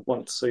everything out at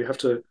once. So you have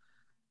to,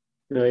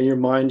 in your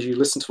mind, you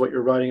listen to what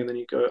you're writing and then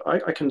you go,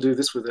 I can do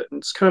this with it. And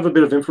it's kind of a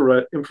bit of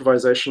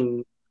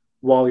improvisation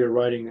while you're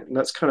writing. And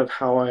that's kind of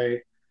how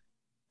I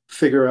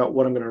figure out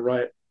what I'm going to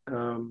write.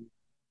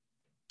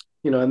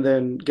 And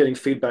then getting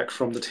feedback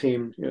from the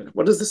team.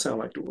 What does this sound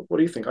like? What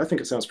do you think? I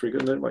think it sounds pretty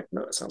good. And they're like,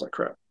 no, it sounds like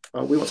crap.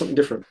 We want something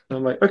different. And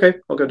I'm like, okay,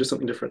 I'll go do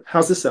something different.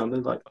 How's this sound?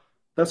 And they're like,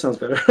 that sounds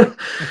better.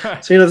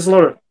 So there's a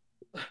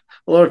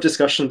lot of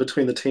discussion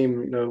between the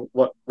team.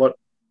 What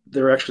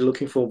they're actually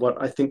looking for,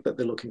 what I think that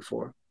they're looking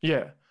for.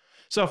 Yeah.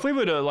 So if we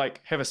were to like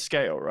have a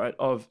scale, right,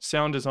 of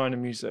sound design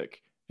and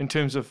music in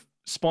terms of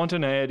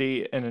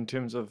spontaneity and in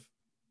terms of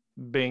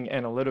being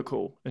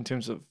analytical in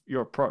terms of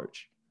your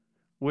approach,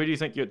 where do you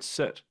think you'd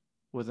sit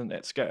within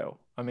that scale?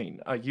 I mean,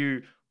 are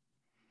you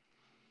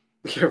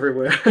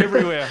Everywhere.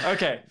 everywhere?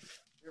 Okay.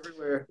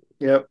 Everywhere.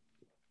 Yep.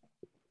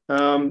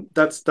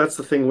 That's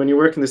the thing. When you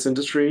work in this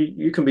industry,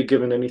 you can be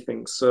given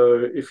anything.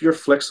 So if you're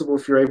flexible,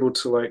 if you're able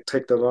to like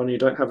take that on, you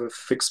don't have a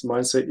fixed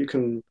mindset. You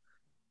can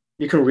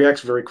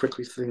react very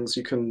quickly to things.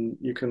 You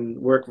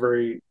can work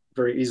very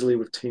very easily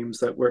with teams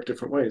that work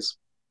different ways.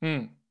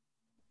 Hmm.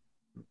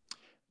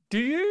 Do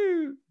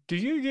you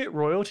get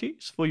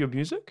royalties for your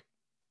music?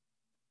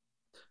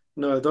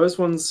 No, those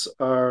ones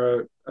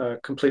are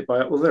complete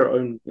by well, they're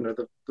own.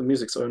 The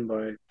music's owned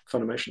by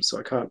Funimation, so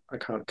I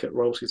can't get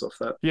royalties off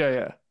that. Yeah,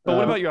 yeah. But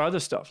what Uh, about your other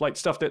stuff? Like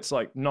stuff that's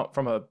like not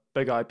from a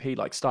big IP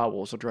like Star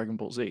Wars or Dragon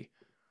Ball Z.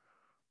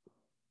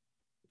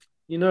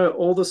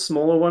 all the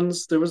smaller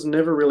ones, there was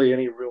never really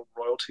any real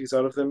royalties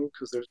out of them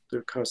because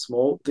they're kind of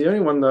small. The only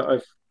one that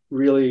I've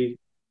really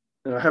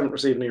I haven't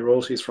received any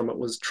royalties from it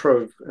was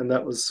Trove, and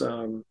that was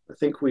I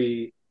think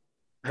we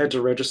had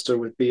to register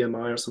with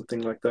BMI or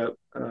something like that,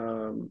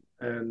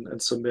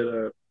 and submit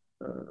a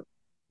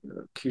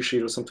Q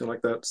sheet or something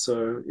like that.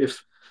 So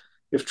if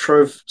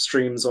Trove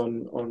streams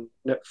on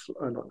Netflix,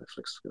 not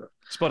Netflix,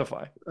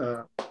 Spotify.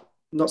 uh,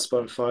 not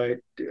Spotify,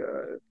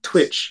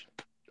 Twitch,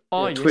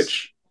 Oh, yeah, yes.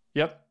 Twitch.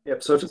 Yep.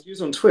 Yep. So if it's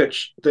used on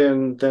Twitch,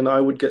 then I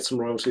would get some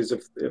royalties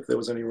if there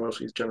was any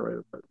royalties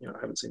generated. But I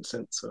haven't seen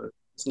since, so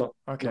it's not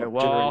Okay, not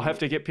well, I'll generating have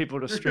to get people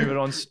to stream it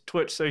on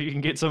Twitch so you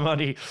can get some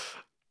money.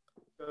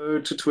 Go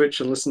to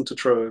Twitch and listen to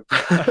Trove.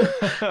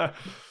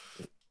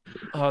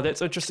 Oh,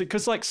 that's interesting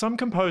because like some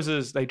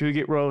composers they do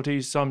get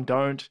royalties, some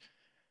don't,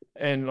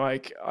 and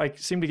like I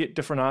seem to get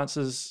different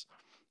answers.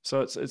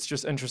 So it's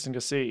just interesting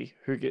to see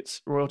who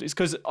gets royalties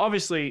because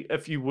obviously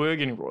if you were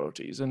getting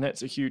royalties, and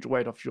that's a huge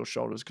weight off your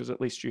shoulders because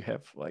at least you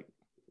have like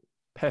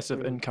passive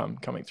Mm. income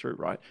coming through,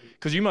 right?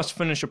 Because you must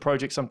finish a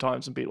project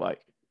sometimes and be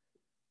like,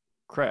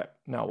 crap,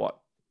 now what?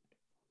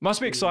 Must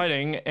be Mm.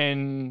 exciting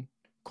and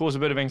cause a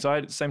bit of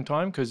anxiety at the same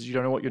time because you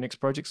don't know what your next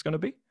project's going to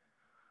be.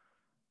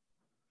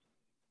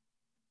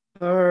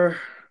 Uh,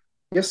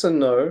 yes and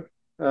no.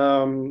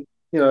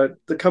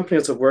 The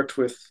companies I've worked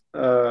with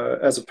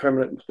as a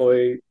permanent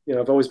employee,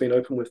 I've always been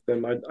open with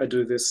them. I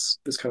do this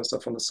kind of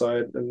stuff on the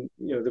side, and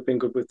they've been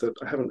good with it.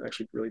 I haven't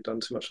actually really done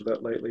too much of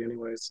that lately,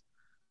 anyways.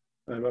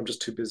 I'm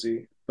just too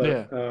busy. But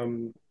Yeah.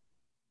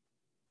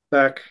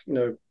 back,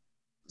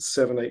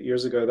 7, 8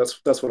 years ago,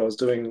 that's what I was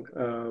doing,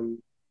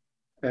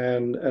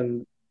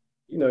 and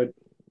you know,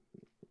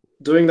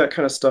 doing that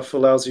kind of stuff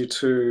allows you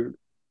to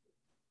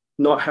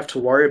not have to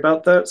worry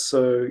about that.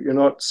 So you're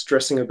not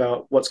stressing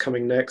about what's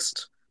coming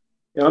next.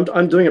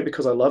 I'm doing it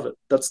because I love it.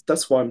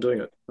 That's why I'm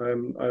doing it.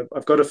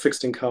 I've got a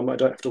fixed income. I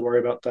don't have to worry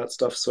about that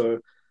stuff. So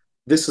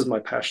this is my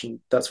passion.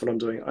 That's what I'm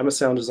doing. I'm a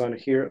sound designer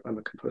here. I'm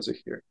a composer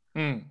here.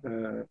 Mm.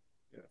 Uh,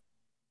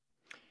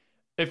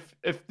 yeah.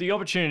 If the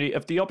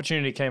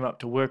opportunity came up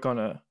to work on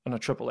a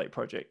AAA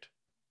project,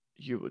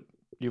 you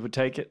would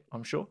take it,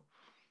 I'm sure.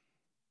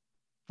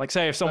 Like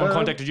say if someone Um,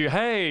 contacted you,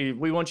 hey,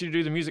 we want you to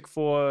do the music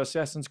for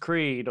Assassin's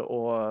Creed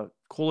or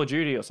Call of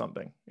Duty or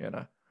something.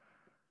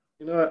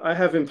 I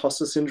have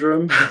imposter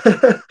syndrome.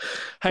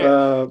 Hey,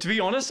 uh, to be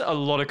honest, a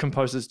lot of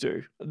composers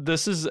do.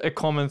 This is a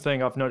common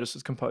thing I've noticed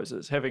with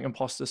composers having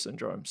imposter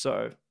syndrome.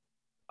 So,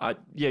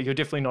 yeah, you're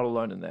definitely not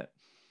alone in that.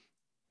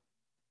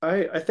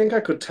 I think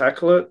I could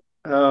tackle it.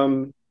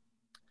 I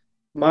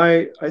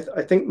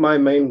think my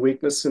main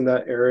weakness in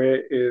that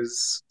area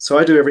is so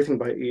I do everything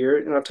by ear,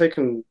 and I've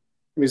taken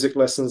music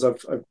lessons.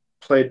 I've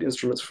played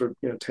instruments for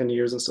 10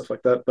 years and stuff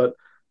like that, but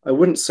I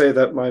wouldn't say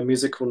that my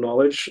musical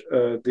knowledge,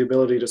 the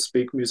ability to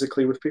speak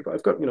musically with people,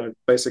 I've got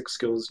basic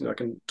skills. I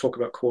can talk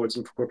about chords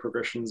and chord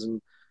progressions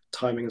and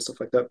timing and stuff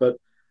like that, but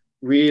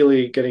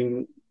really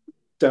getting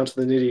down to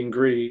the nitty and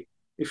gritty.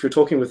 If you're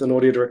talking with an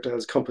audio director who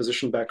has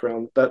composition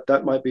background,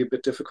 that might be a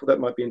bit difficult. That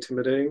might be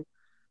intimidating.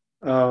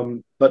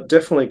 But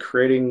definitely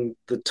creating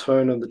the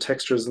tone and the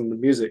textures and the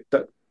music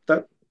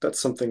that's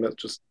something that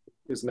just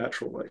is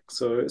natural. Like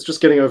so, it's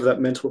just getting over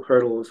that mental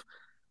hurdle of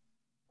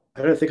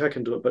I don't think I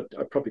can do it, but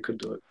I probably could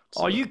do it.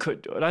 Oh, So you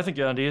could do it. I think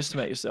you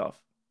underestimate yourself.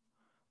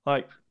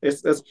 Like,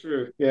 that's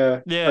true.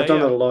 Yeah, yeah, I've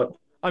done that yeah. a lot.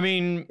 I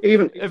mean,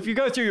 Even if you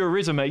go through your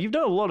resume, you've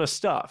done a lot of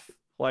stuff.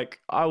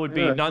 Like, I would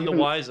be yeah, none the even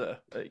wiser.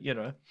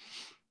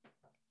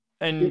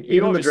 And you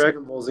even the obviously,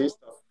 Dragon Ball Z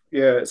stuff.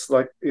 Yeah,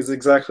 it's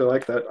exactly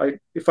like that.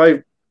 If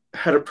I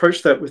had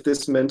approached that with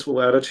this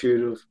mental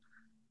attitude of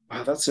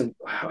wow,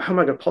 how am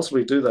I going to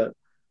possibly do that?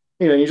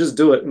 You just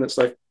do it, and it's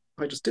like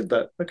I just did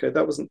that. Okay,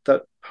 that wasn't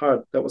that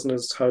hard. That wasn't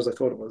as hard as I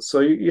thought it was. So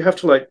you have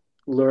to like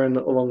learn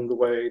along the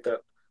way that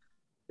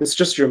it's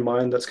just your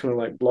mind that's kind of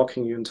like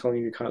blocking you and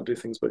telling you can't do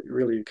things, but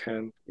really you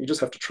can. You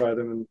just have to try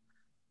them,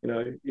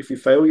 and if you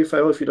fail, you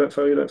fail. If you don't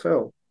fail, you don't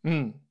fail.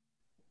 mm.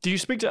 Do you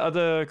speak to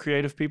other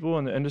creative people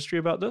in the industry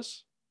about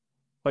this?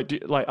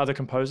 Like other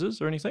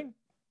composers or anything?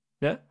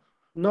 Yeah.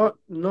 Not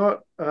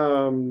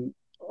on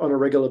a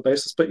regular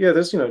basis, but yeah,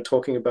 there's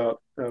talking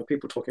about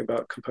people talking about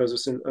not composer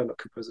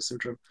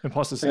syndrome,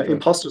 Imposter syndrome.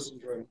 imposter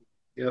syndrome.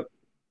 Yep.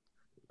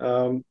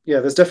 Yeah,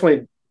 there's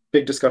definitely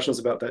big discussions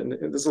about that, and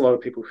there's a lot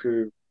of people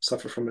who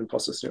suffer from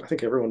imposter syndrome. I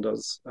think everyone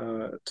does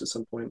to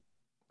some point.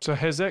 So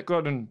has that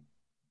gotten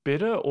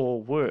better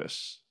or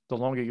worse the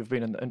longer you've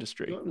been in the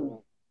industry?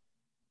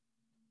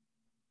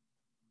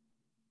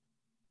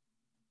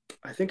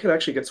 I think it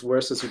actually gets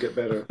worse as you get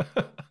better.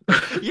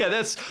 Yeah,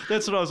 that's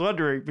what I was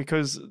wondering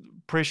because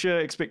pressure,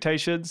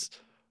 expectations.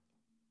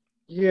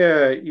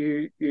 Yeah,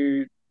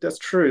 you that's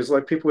true. It's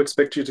like people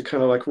expect you to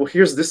kind of like, well,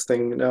 here's this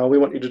thing now. We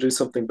want you to do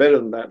something better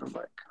than that. I'm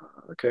like,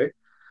 okay.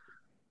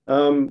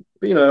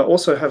 But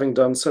also having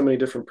done so many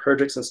different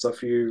projects and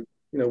stuff,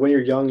 when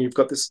you're young, you've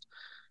got this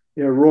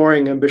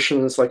roaring ambition.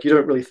 And it's like you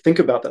don't really think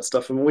about that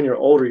stuff, and when you're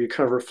older, you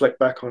kind of reflect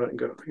back on it and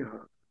go,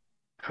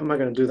 how am I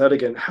going to do that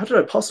again? How did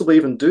I possibly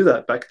even do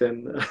that back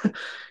then?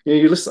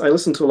 I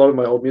listen to a lot of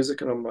my old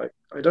music, and I'm like,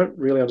 I don't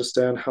really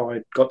understand how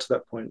I got to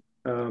that point.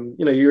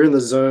 You're in the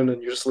zone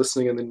and you're just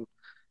listening, and then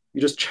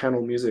you just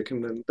channel music,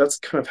 and then that's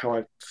kind of how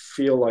I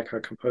feel like I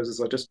compose.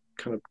 Is I just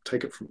kind of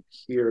take it from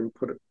here and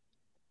put it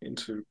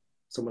into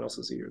someone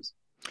else's ears.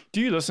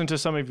 Do you listen to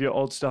some of your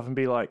old stuff and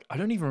be like, I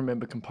don't even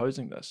remember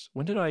composing this.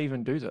 When did I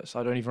even do this?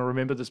 I don't even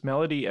remember this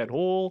melody at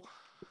all.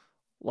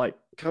 Like,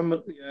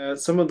 Yeah,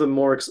 some of the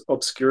more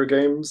obscure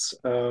games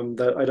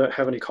that I don't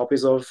have any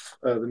copies of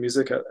the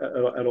music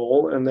at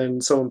all, and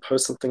then someone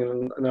posts something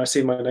and I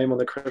see my name on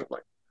the credit,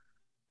 like,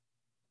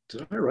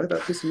 did I write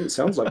that piece of music? It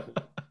sounds like,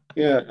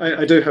 yeah,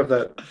 I do have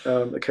that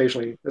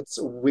occasionally. It's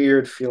a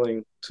weird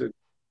feeling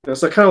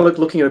it's like kind of like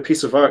looking at a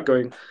piece of art,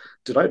 going,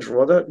 did I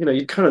draw that?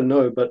 You kind of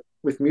know, but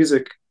with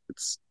music,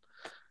 it's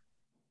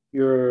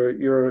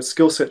your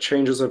skill set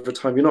changes over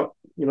time. You're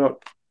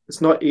not.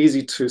 It's not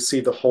easy to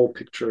see the whole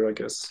picture, I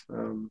guess.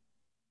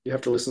 You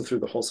have to listen through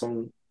the whole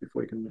song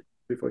before you can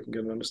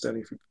get an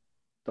understanding if you've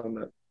done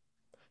that.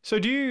 so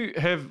do you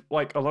have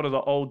like a lot of the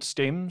old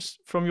stems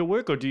from your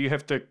work, or do you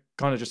have to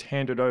kind of just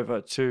hand it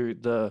over to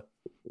the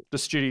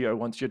studio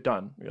once you're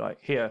done? You're like,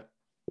 here,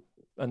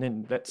 and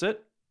then that's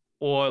it?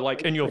 Or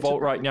like in your I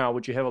vault right typically now,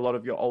 would you have a lot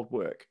of your old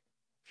work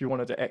if you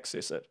wanted to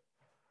access it?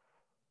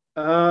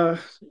 uh,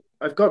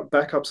 I've got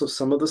backups of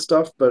some of the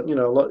stuff, but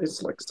a lot.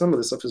 It's like some of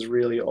the stuff is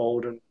really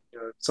old, and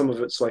some of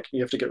it's like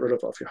you have to get rid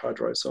of off your hard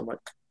drive. So I'm like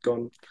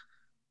gone.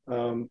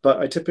 But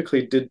I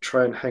typically did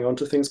try and hang on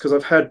to things because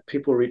I've had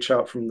people reach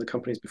out from the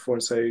companies before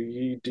and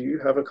say, "Do you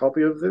have a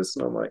copy of this?"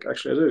 And I'm like,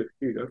 "Actually, I do.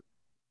 Here you go."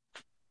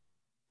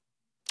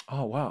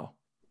 Oh, wow.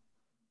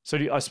 So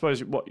I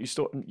suppose what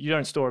you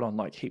don't store it on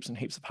like heaps and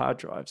heaps of hard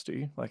drives, do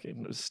you? Like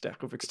in a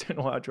stack of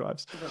external hard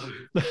drives.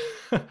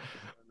 No,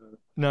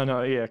 No,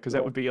 no, yeah, because that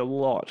no, would be a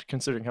lot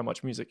considering how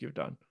much music you've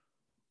done.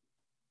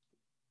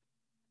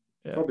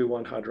 Yeah. probably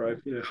one hard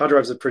drive. Hard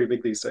drives are pretty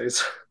big these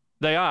days.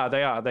 They are.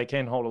 They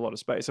can hold a lot of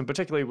space. And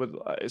particularly with,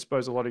 I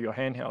suppose, a lot of your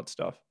handheld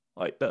stuff,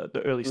 like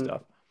the early Mm.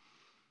 stuff.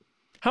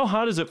 How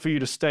hard is it for you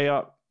to stay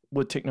up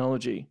with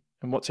technology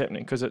and what's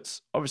happening? Because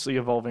it's obviously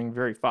evolving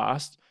very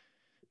fast,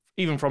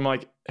 even from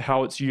like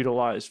how it's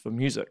utilized for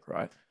music,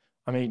 right?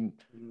 I mean,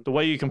 Mm. the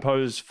way you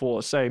compose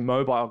for, say,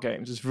 mobile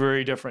games is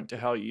very different to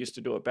how you used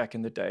to do it back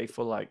in the day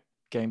for like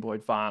Game Boy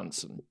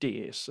Advance and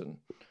DS and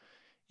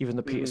even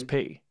the Mhm.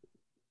 PSP.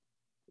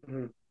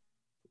 Mhm.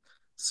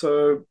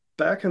 So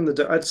back in the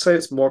day, I'd say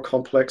it's more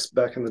complex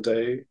back in the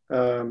day,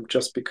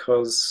 just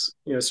because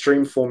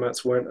stream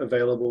formats weren't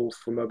available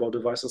for mobile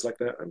devices like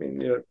that. I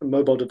mean, a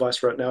mobile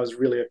device right now is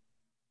really a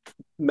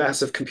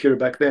massive computer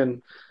back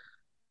then,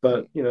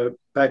 but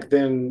back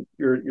then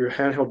your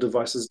handheld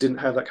devices didn't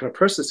have that kind of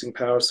processing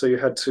power, so you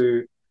had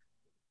to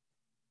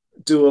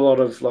do a lot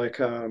of like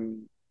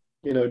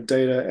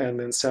data and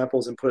then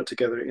samples and put it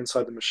together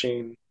inside the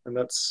machine, and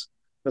that's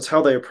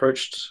how they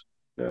approached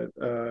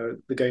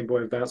the Game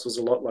Boy Advance was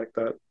a lot like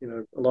that.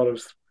 A lot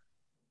of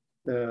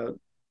uh,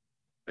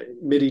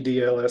 MIDI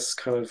DLS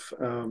kind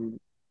of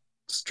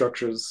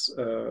structures,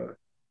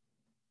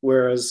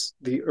 whereas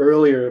the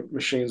earlier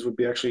machines would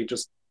be actually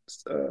just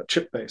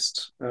chip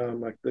based,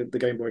 like the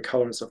Game Boy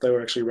Color and stuff. They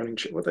were actually running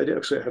chip. What they did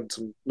actually had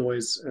some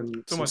noise and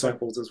It's some almost like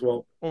samples as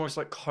well.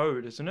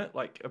 code, isn't it?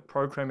 Like a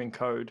programming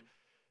code.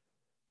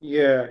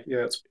 Yeah,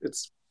 yeah,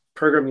 it's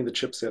programming the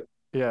chipset,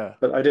 Yeah.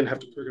 but I didn't have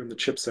to program the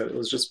chipset. It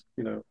was just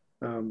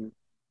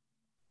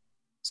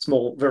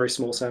very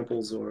small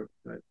samples, or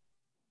I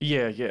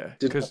Yeah, yeah.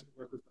 didn't have Because to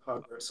work with the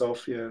hardware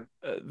itself. Yeah.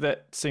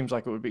 that seems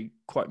like it would be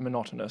quite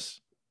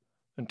monotonous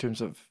in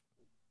terms of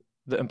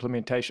the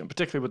implementation,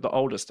 particularly with the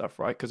older stuff,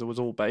 right? Because it was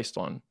all based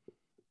on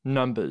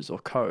numbers or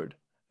code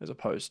as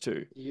opposed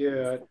to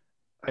Yeah,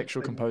 I,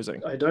 actual I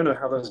composing. I don't know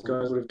how those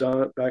guys would have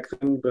done it back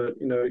then, but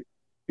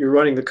you're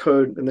writing the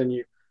code and then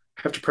you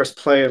have to press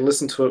play and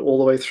listen to it all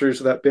the way through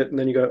to that bit, and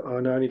then you go, oh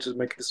no, I need to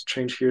make this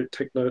change here,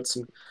 take notes,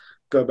 and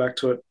go back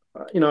to it.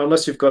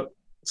 Unless you've got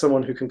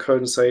someone who can code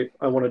and say,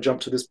 I want to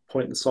jump to this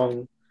point in the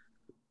song,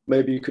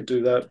 maybe you could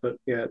do that. But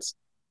yeah, it's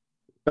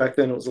back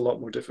then it was a lot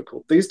more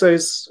difficult. These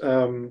days,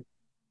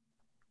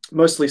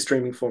 mostly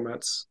streaming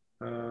formats.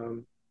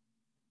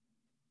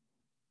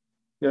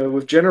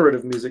 With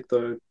generative music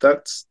though,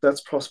 that's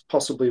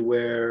possibly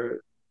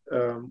where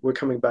we're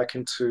coming back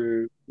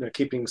into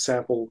keeping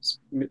samples,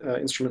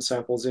 instrument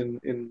samples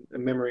in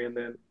memory, and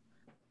then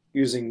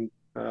using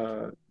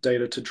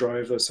data to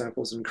drive those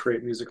samples and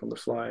create music on the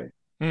fly.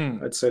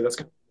 Mm. I'd say that's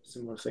kind of a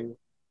similar thing.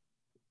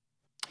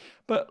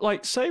 But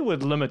like, say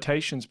with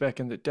limitations back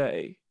in the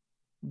day,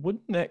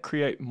 wouldn't that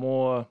create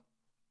more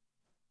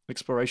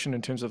exploration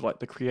in terms of like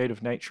the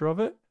creative nature of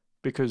it?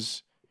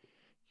 Because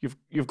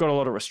you've got a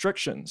lot of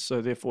restrictions,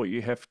 so therefore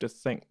you have to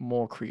think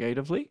more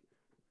creatively.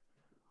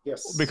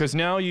 Yes. Because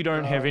now you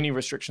don't have Uh, any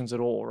restrictions at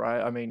all,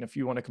 right? I mean, if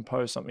you want to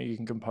compose something, you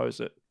can compose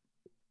it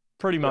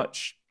pretty yeah.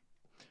 much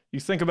You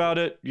think about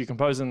it, you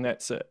compose, and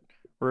that's it.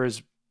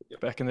 Whereas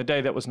back in the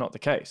day, that was not the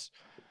case.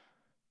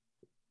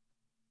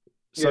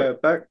 Yeah,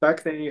 So,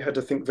 back then you had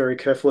to think very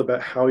carefully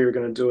about how you were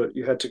going to do it.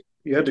 You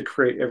had to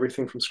create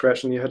everything from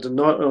scratch, and you had to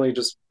not only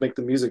just make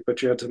the music,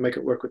 but you had to make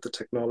it work with the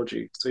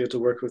technology. So you had to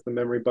work with the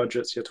memory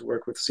budgets, you had to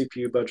work with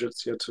CPU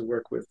budgets, you had to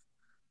work with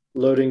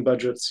loading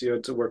budgets, you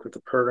had to work with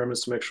the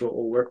programmers to make sure it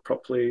all worked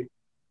properly.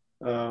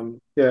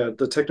 Yeah,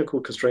 the technical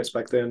constraints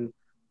back then,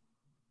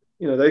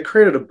 they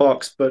created a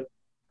box, but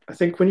I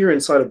think when you're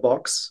inside a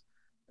box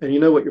and you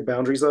know what your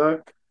boundaries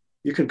are,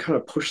 you can kind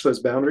of push those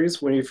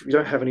boundaries. When you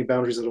don't have any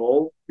boundaries at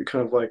all, you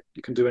kind of like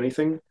you can do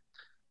anything.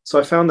 So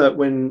I found that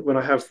when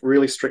I have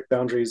really strict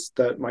boundaries,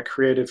 that my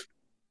creative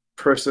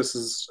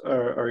processes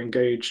are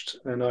engaged,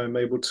 and I'm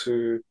able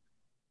to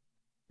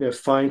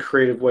find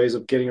creative ways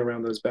of getting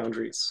around those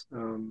boundaries,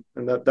 and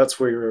that's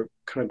where your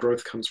kind of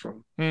growth comes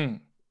from.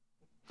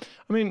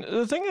 I mean,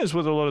 the thing is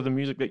with a lot of the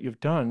music that you've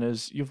done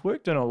is you've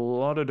worked in a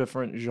lot of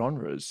different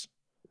genres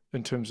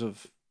in terms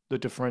of the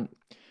different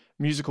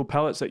musical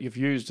palettes that you've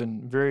used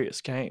in various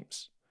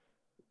games.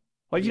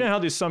 Like, you know how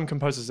there's some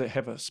composers that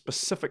have a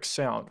specific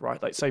sound,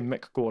 right? Like, say,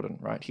 Mick Gordon,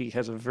 right? He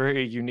has a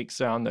very unique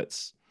sound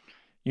that's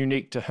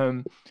unique to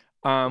him.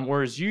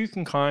 Whereas you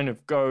can kind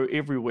of go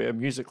everywhere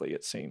musically,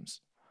 it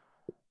seems.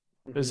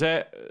 Is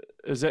that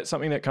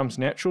something that comes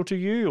natural to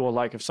you? Or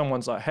like if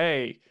someone's like,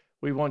 hey,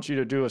 we want you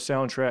to do a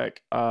soundtrack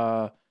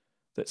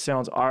that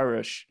sounds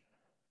Irish,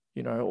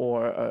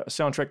 or a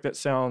soundtrack that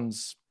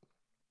sounds,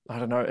 I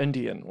don't know,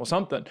 Indian or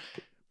something.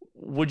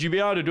 Would you be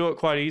able to do it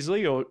quite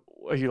easily, or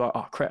are you like,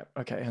 oh crap,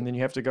 okay, and then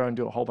you have to go and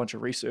do a whole bunch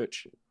of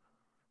research?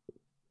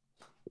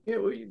 Yeah,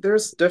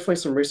 there's definitely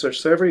some research.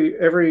 So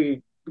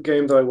every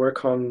game that I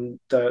work on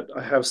that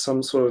I have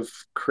some sort of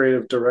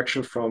creative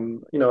direction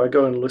from, I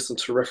go and listen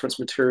to reference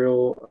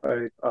material.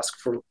 I ask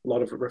for a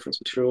lot of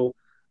reference material,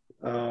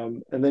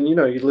 and then you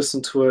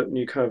listen to it and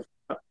you kind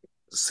of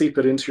seep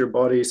it into your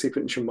body, seep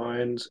it into your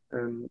mind,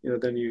 and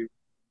then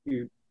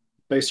you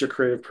base your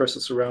creative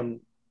process around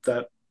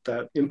that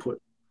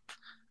input.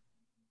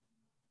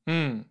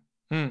 Hmm.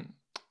 Hmm.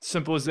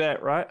 Simple as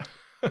that, right?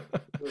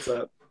 What's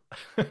that?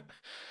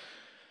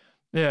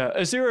 Yeah.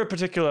 Is there a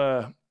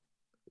particular,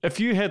 if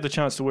you had the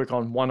chance to work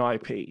on one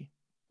IP,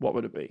 what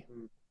would it be?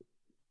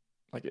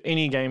 Like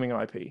any gaming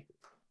IP,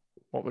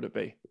 what would it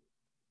be?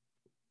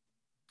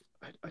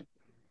 I,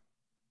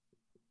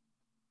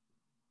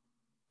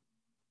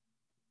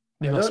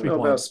 There I must don't be know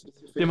one. about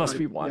specific. There must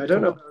be one. Yeah, I don't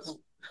Come know on. about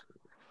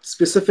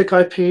specific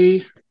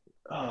IP.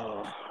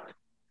 Oh,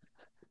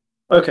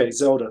 okay,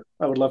 Zelda.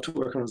 I would love to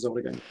work on a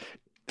Zelda game.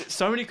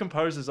 So many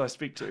composers I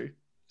speak to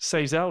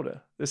say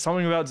Zelda. There's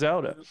something about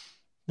Zelda.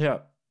 Yeah.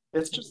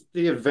 It's just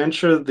the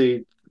adventure,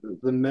 the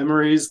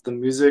memories, the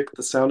music,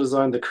 the sound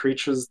design, the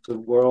creatures, the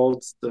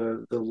worlds,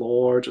 the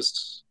lore.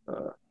 Just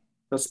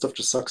that stuff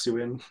just sucks you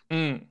in.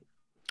 Mm.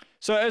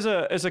 So as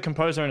a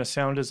composer and a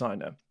sound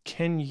designer,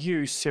 can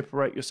you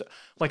separate yourself?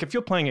 Like if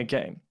you're playing a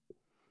game,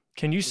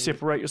 can you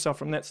separate yourself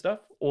from that stuff?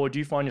 Or do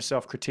you find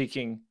yourself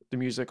critiquing the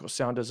music or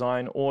sound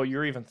design? Or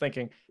you're even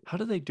thinking, how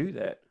do they do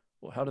that?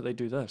 Or how do they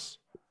do this?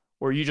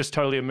 Or are you just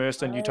totally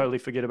immersed and you Uh, totally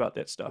forget about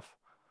that stuff?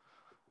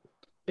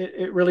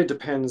 it really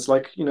depends.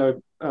 Like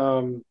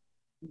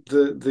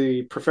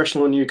the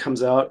professional in you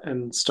comes out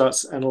and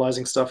starts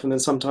analyzing stuff, and then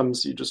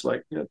sometimes you just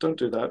like, don't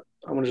do that.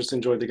 I want to just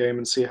enjoy the game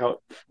and see how it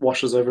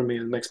washes over me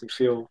and makes me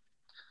feel.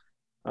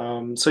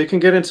 So you can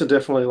get into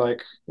definitely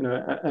like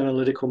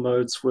analytical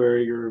modes where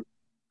you're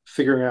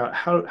figuring out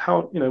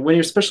how when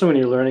you're especially when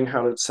you're learning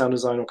how to sound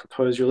design or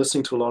compose, you're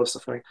listening to a lot of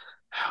stuff like,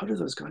 how do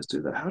those guys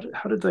do that?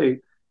 How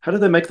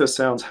did they make those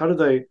sounds? How did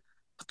they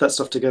put that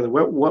stuff together?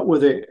 What were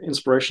their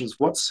inspirations?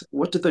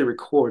 What did they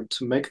record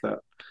to make that?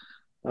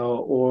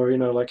 Or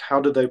like how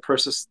did they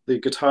process the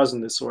guitars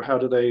in this, or how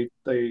do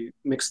they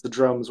mix the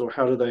drums, or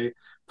how do they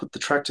put the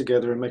track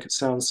together and make it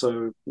sound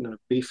so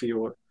beefy,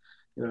 or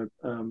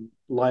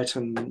light,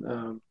 and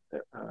you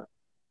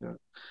know,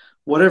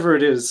 whatever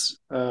it is.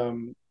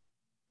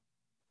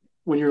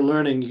 When you're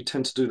learning, you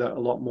tend to do that a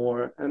lot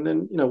more, and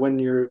then when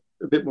you're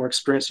a bit more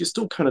experienced, you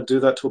still kind of do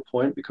that to a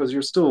point because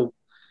you're still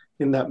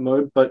in that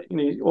mode, but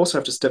you also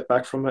have to step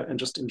back from it and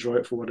just enjoy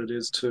it for what it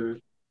is too.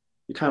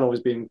 You can't always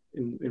be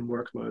in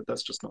work mode.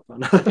 That's just not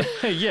fun.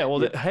 Yeah,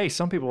 well, Yeah. hey,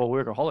 some people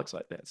are workaholics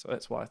like that, so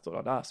that's why I thought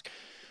I'd ask.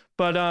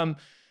 But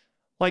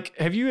like,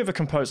 have you ever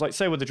composed, like,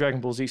 say, with the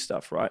Dragon Ball Z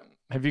stuff, right?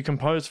 Have you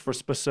composed for a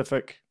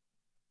specific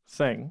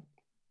thing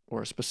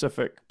or a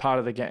specific part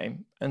of the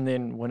game, and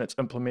then when it's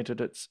implemented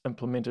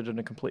in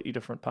a completely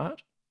different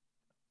part?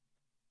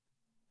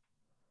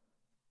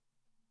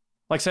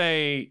 Like,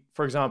 say,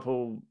 for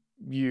example,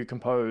 you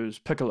compose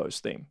Piccolo's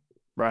theme,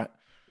 right?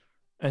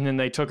 And then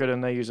they took it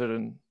and they use it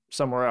in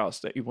somewhere else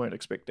that you weren't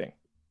expecting.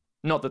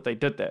 Not that they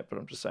did that, but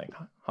I'm just saying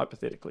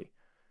hypothetically.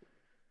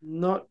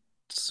 Not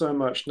so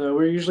much. No,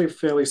 we're usually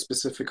fairly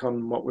specific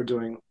on what we're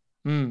doing.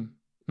 Hmm.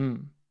 Hmm.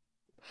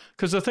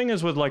 Because the thing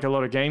is with like a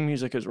lot of game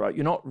music is, right,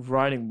 you're not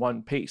writing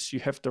one piece. You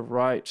have to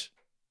write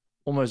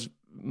almost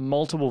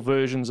multiple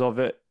versions of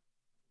it,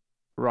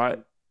 right?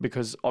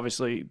 Because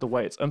obviously the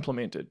way it's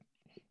implemented,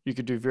 you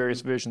could do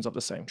various versions of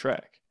the same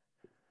track.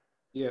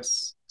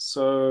 Yes.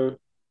 So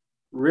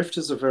Rift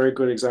is a very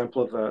good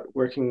example of that.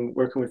 Working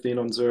with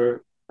Neon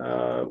Zur,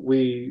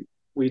 we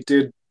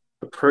did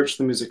approach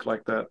the music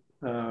like that,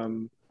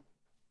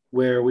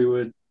 where we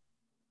would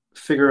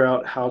figure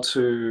out how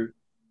to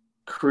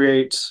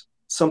create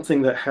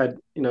something that had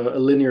a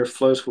linear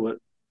flow to it,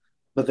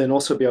 but then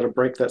also be able to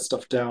break that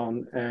stuff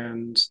down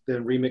and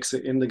then remix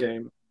it in the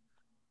game.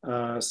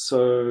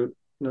 So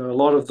a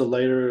lot of the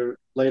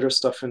later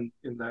stuff in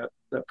that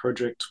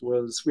project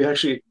was we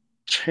actually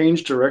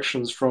changed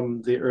directions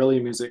from the early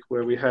music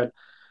where we had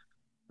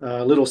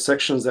little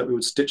sections that we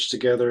would stitch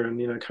together and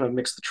kind of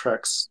mix the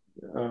tracks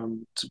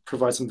to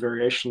provide some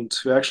variation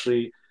to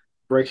actually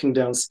breaking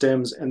down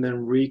stems and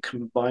then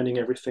recombining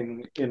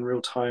everything in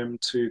real time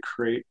to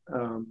create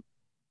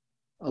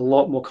a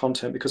lot more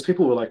content because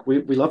people were like,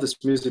 we love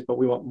this music, but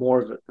we want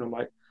more of it. And I'm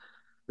like,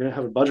 we don't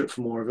have a budget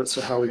for more of it,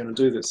 so how are we going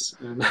to do this?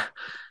 And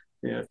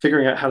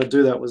figuring out how to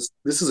do that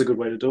this is a good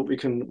way to do it.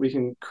 We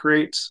can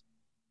create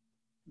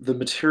the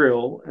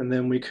material and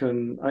then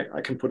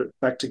I can put it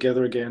back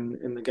together again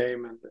in the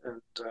game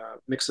and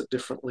mix it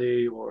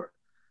differently. Or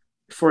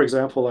for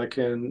example, like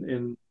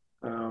in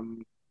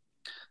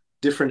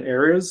different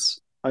areas,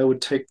 I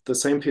would take the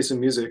same piece of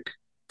music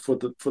for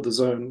the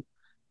zone,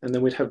 and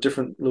then we'd have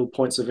different little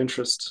points of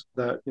interest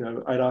that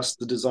I'd ask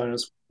the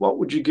designers, what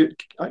would you give?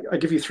 I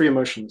give you three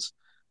emotions: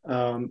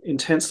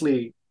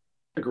 intensely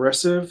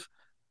aggressive,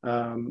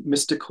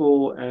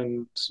 mystical,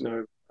 and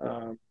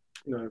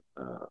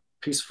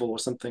peaceful or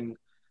something.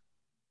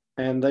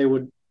 And they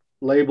would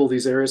label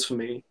these areas for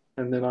me,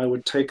 and then I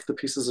would take the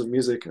pieces of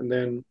music and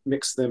then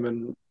mix them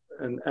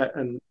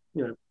and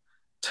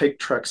take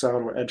tracks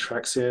out or add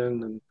tracks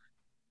in and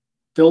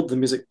build the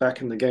music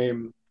back in the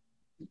game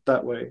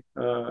that way.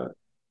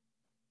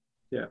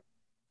 Yeah,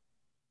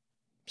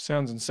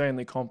 Sounds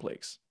insanely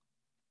complex.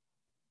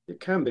 it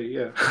can be.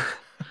 Yeah,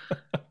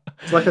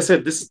 it's like I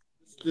said, this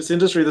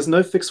industry, there's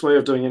no fixed way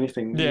of doing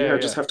anything. Yeah,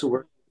 Just yeah. have to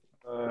work.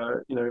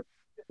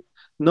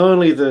 Not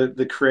only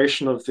the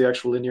creation of the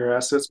actual linear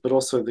assets, but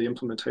also the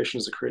implementation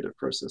is a creative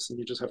process, and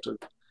you just have to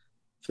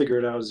figure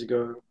it out as you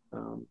go.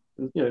 And,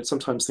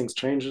 sometimes things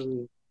change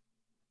and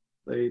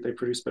they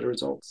produce better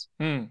results.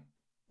 Hmm.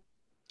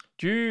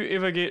 Do you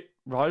ever get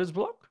writer's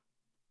block?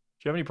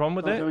 Do you have any problem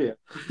with Oh hell that?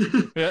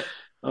 yeah! Yeah.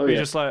 Oh Or you're yeah.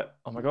 just like,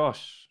 oh my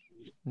gosh,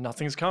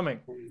 nothing's coming.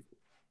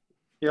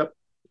 Yep.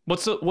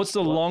 What's the What?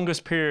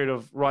 longest period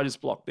of writer's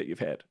block that you've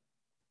had?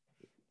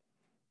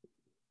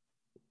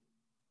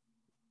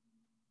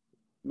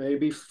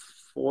 Maybe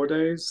 4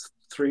 days,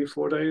 3,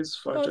 4 days,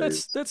 five Oh, that's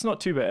days. that's not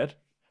too bad.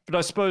 But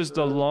I suppose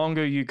the Uh,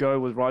 longer you go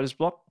with writer's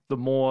block, the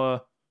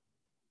more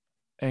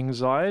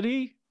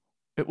anxiety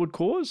it would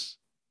cause.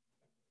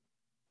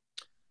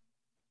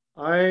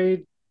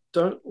 I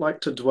don't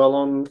like to dwell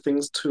on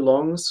things too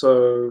long,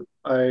 so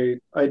I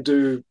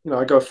do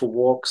I go for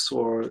walks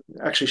or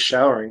actually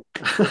showering.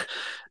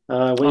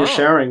 When you're Oh.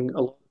 showering,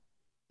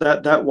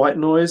 that white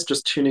noise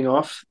just tuning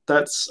off.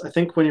 That's I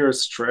think when you're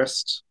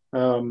stressed,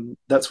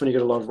 that's when you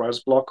get a lot of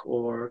writer's block,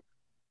 or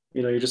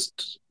you're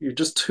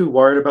just too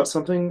worried about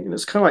something. And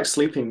it's kind of like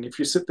sleeping. If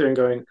you sit there and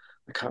going,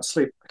 I can't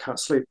sleep, I can't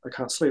sleep, I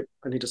can't sleep,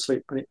 I need to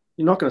sleep.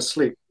 You're not going to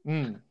sleep.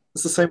 Mm.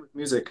 It's the same with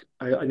music.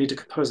 I need to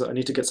compose it. I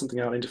need to get something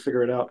out. I need to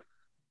figure it out.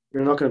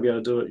 You're not going to be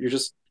able to do it. You're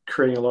just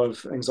creating a lot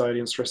of anxiety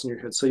and stress in your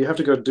head. So you have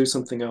to go do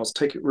something else.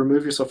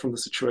 Remove yourself from the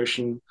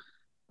situation.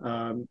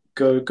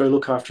 Go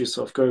look after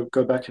yourself.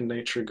 Go back in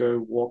nature. Go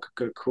walk.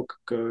 Go cook.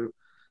 Go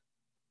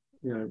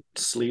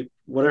sleep.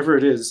 Whatever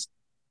it is,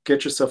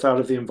 get yourself out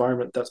of the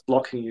environment that's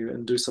blocking you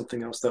and do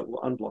something else that will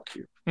unblock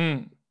you.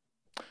 Mm.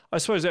 I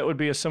suppose that would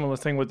be a similar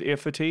thing with air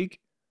fatigue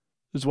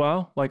as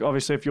well. Like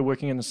obviously, if you're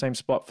working in the same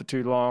spot for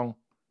too long,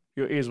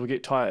 your ears will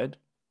get tired.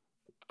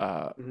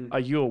 Mm-hmm. Are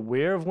you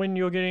aware of when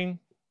you're getting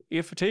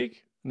ear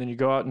fatigue, and then you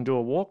go out and do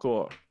a walk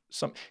or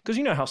some? Because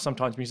you know how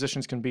sometimes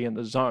musicians can be in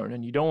the zone,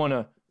 and you don't want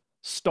to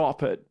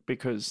stop it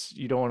because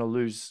you don't want to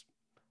lose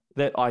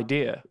that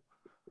idea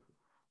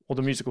or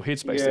the musical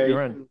headspace that Yeah,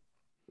 you're in.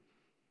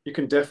 you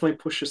can definitely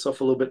push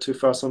yourself a little bit too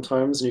far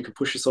sometimes, and you can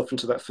push yourself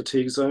into that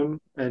fatigue zone.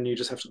 And you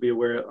just have to be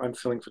aware: I'm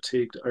feeling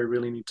fatigued. I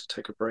really need to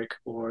take a break,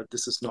 or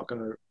this is not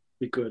going to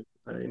be good.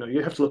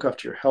 You have to look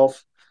after your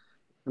health,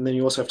 and then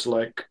you also have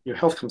to your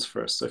health comes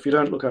first. So if you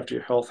don't look after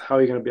your health, how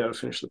are you going to be able to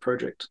finish the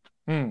project?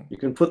 Mm. You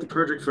can put the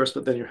project first,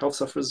 but then your health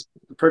suffers.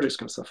 The project's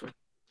going to suffer.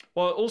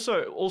 Well,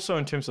 also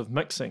in terms of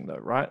mixing though,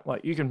 right?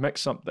 Like you can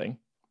mix something,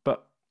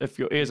 but if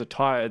your ears are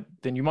tired,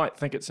 then you might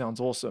think it sounds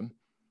awesome.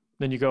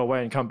 Then you go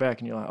away and come back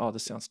and you're like, oh,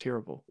 this sounds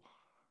terrible.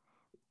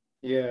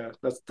 Yeah,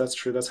 that's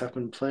true. That's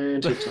happened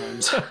plenty of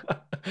times.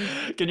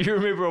 Can you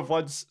remember of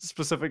one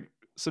specific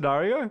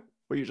scenario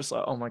where you're just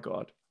like, oh my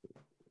God?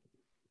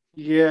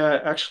 Yeah,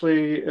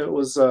 actually, it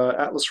was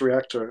Atlas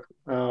Reactor.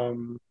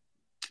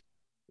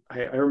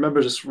 I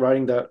remember just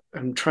writing that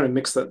and trying to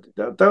mix that.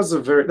 That's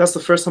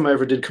the first time I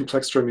ever did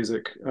complextro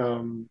music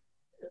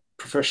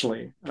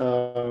professionally.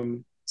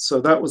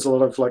 So that was a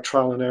lot of like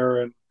trial and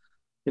error and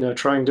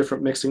trying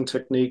different mixing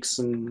techniques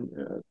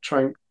and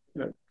trying.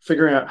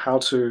 figuring out how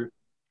to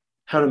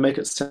make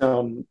it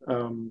sound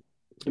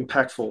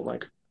impactful,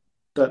 like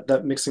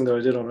that mixing that I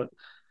did on it,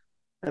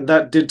 and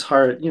that did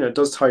tire it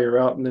does tire you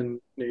out, and then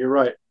you're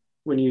right.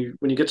 When you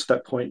get to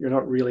that point, you're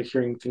not really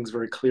hearing things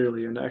very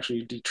clearly, and actually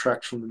you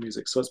detract from the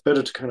music. So it's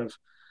better to kind of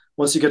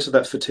once you get to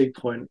that fatigue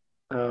point,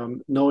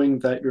 knowing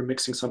that you're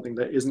mixing something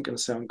that isn't going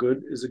to sound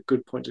good is a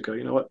good point to go.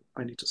 You know what?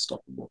 I need to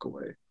stop and walk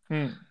away.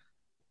 Hmm.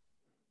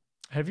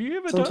 Have you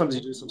ever done? Sometimes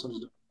you do, sometimes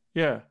you don't.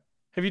 Yeah.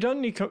 Have you done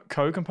any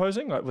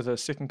co-composing, like with a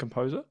second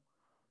composer,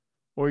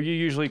 or are you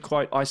usually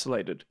quite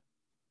isolated?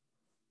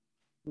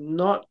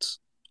 Not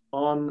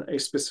on a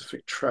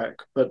specific track,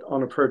 but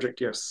on a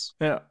project, yes.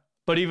 Yeah.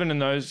 But even in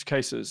those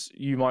cases,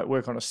 you might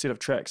work on a set of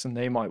tracks, and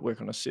they might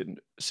work on a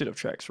set of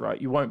tracks, right?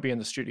 You won't be in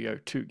the studio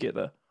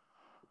together.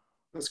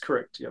 That's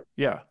correct. Yeah.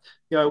 Yeah.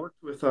 Yeah, I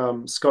worked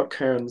with Scott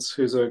Cairns,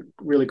 who's a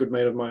really good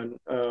mate of mine.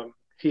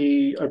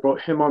 I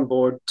brought him on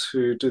board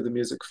to do the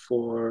music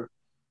for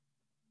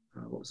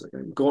what was that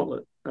game?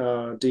 Gauntlet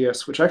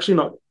DS, which actually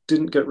not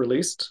didn't get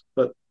released,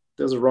 but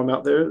there's a ROM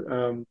out there.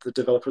 The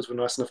developers were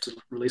nice enough to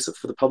release it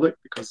for the public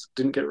because it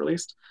didn't get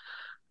released.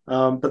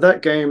 But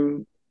that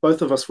game,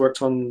 both of us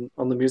worked on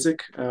the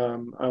music.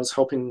 I was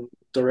helping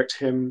direct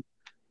him.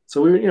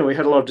 So we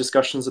had a lot of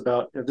discussions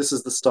about this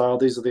is the style,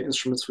 these are the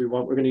instruments we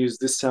want. We're going to use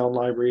this sound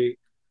library.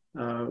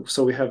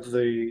 So we have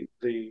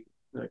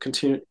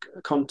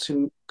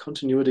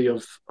continuity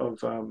of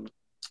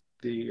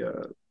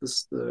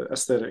the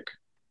aesthetic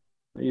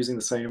using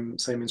the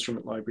same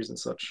instrument libraries and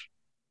such,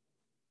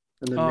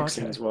 and then Oh,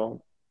 mixing as okay.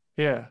 well.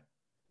 Yeah.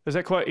 Is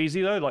that quite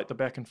easy though, like the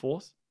back and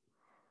forth?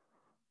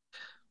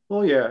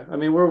 Well, yeah, I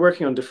mean, we're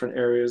working on different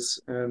areas,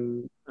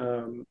 and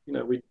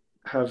we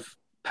have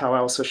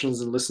powwow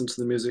sessions and listen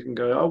to the music and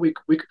go, oh, we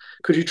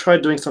could you try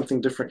doing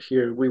something different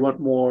here? We want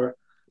more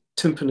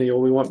timpani, or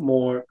we want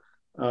more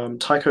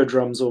taiko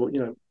drums, or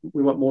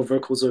we want more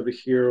vocals over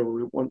here, or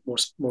we want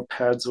more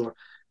pads, or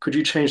could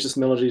you change this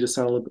melody to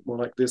sound a little bit more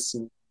like this?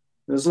 And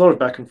there's a lot of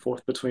back and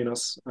forth between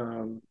us,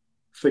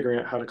 figuring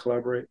out how to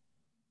collaborate.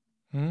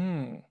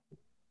 Hmm.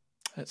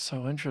 That's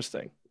so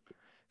interesting.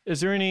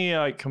 Is there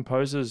any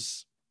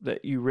composers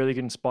that you really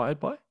get inspired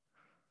by?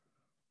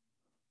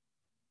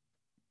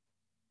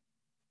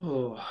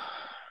 Oh,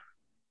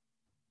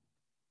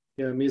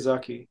 yeah,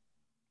 Miyazaki.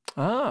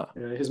 Ah,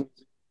 Yeah,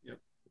 yeah,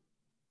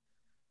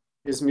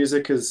 his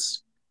music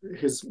is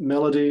his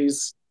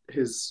melodies,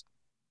 his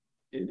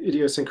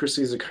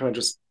idiosyncrasies are kind of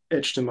just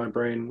etched in my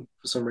brain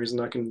for some reason.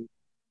 I can,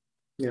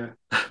 yeah,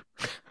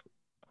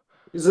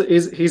 he's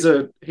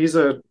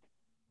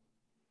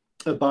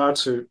a bar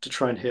to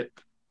try and hit.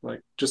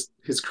 Like just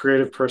his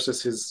creative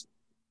process, his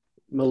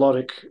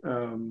melodic,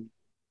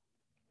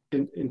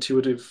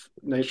 intuitive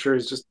nature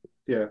is just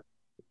yeah.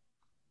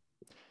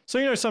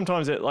 so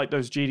sometimes at like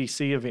those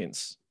GDC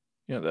events,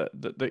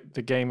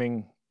 the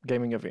gaming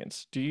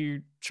events, do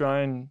you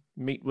try and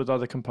meet with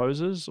other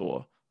composers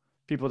or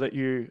people that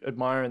you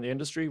admire in the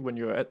industry when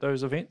you're at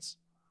those events?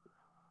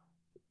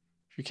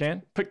 If you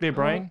can, pick their Uh,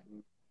 brain.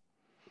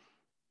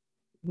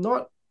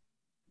 Not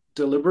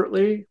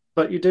deliberately,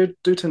 but you do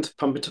tend to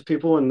bump into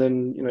people, and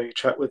then you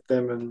chat with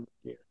them, and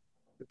yeah,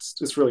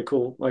 it's really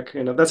cool. Like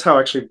that's how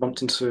I actually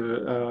bumped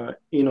into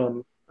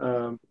Enon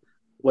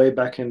way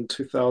back in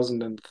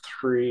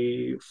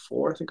 2003,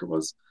 four, I think it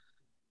was.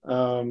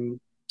 Um,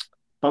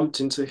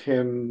 Bumped into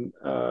him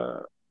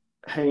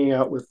hanging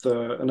out with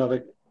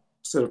another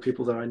set of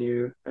people that I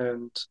knew,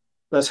 and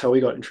that's how we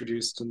got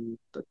introduced. And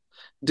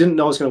didn't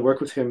know I was going to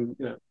work with him,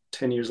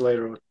 10 years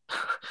later or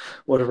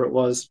whatever it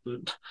was.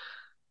 But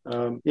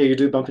yeah, you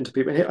do bump into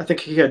people. I think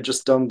he had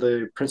just done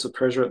the Prince of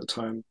Persia at the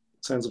time,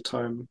 Sands of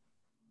Time.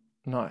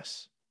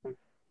 Nice.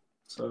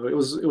 So it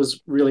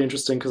was really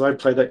interesting because I'd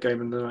played that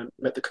game and then I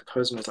met the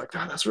composer and I was like,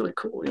 oh, that's really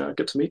cool. I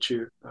get to meet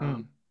you.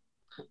 Hmm.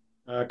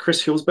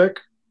 Chris Hulsbeck,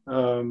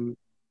 um,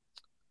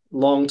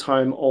 long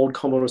time old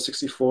Commodore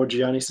 64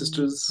 Gianni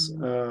sisters,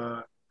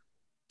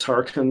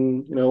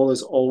 Tarkin, all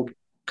those old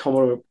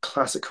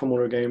classic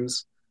Commodore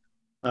games.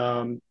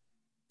 Um,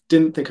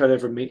 didn't think I'd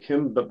ever meet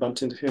him, but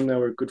bumped into him. Now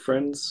we're good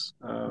friends.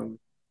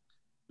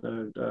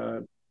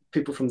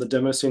 People from the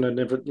demo scene,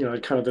 I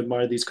kind of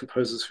admire these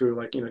composers who are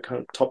like,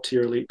 kind of top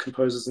tier elite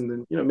composers, and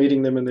then,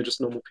 meeting them and they're just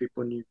normal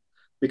people and you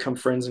become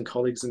friends and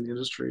colleagues in the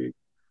industry.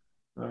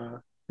 Yeah,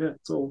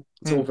 it's all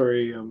Hmm.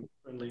 very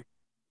friendly.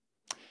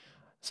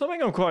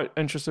 Something I'm quite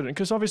interested in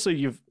because obviously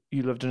you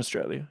lived in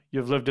Australia,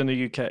 you've lived in the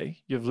UK,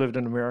 you've lived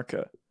in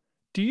America.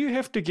 Do you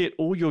have to get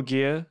all your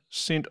gear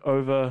sent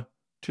over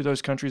to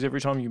those countries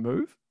every time you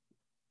move?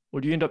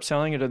 Or do you end up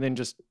selling it and then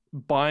just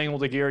buying all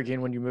the gear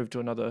again when you move to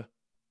another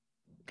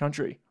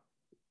country?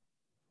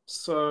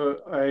 So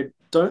I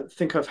don't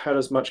think I've had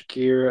as much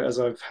gear as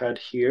I've had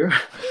here.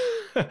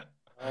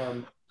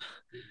 Um,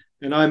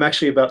 and I'm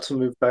actually about to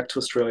move back to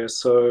Australia,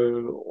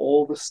 so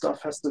all the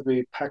stuff has to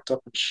be packed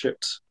up and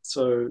shipped.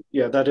 So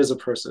yeah, that is a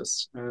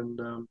process,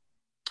 and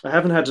I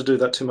haven't had to do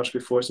that too much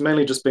before. It's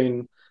mainly just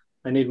been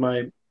I need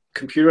my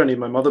computer, I need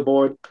my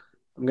motherboard.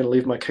 I'm going to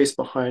leave my case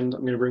behind.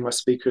 I'm going to bring my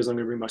speakers. I'm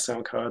going to bring my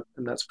sound card,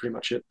 and that's pretty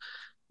much it.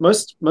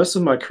 most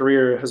of my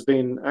career has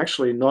been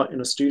actually not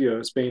in a studio.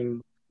 It's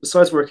been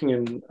besides working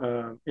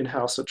in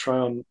house at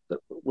Tryon,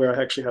 where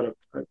I actually had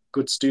a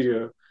good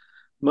studio.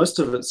 Most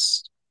of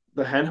it's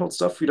the handheld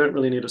stuff. You don't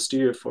really need a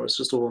studio for. It's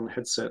just all on the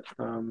headset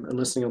and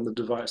listening on the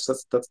device.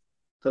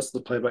 That's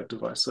the playback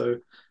device. So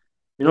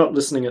you're not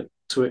listening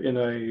to it in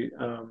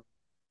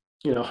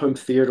a home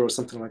theater or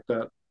something like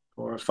that,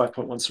 or a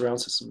 5.1 surround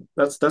system.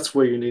 That's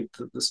where you need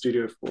the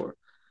studio for.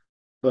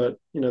 But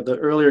the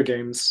earlier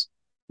games,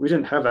 we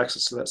didn't have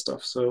access to that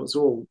stuff, so it was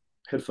all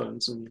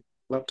headphones and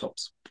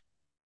laptops.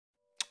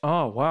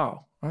 Oh,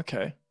 wow.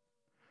 Okay.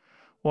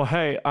 Well,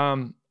 hey,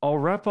 I'll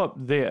wrap up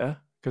there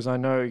because I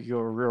know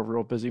you're a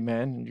real busy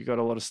man and you got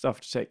a lot of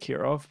stuff to take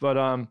care of. But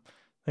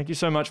thank you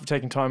so much for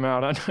taking time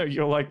out. I know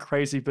you're like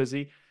crazy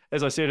busy.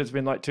 As I said, it's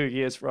been like 2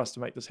 years for us to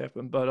make this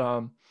happen. But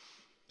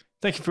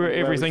thank you for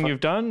everything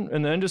you've done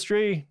in the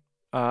industry.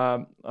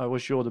 I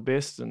wish you all the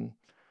best and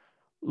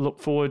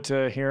look forward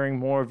to hearing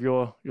more of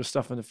your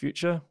stuff in the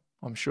future,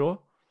 I'm sure.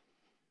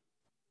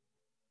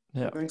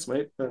 Yeah. Thanks,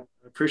 mate. I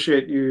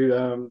appreciate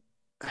you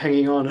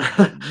hanging on.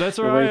 That's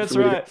all right. That's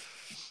right.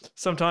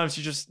 Sometimes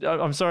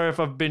I'm sorry if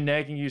I've been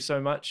nagging you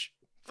so much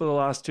for the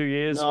last 2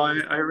 years. No,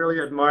 I really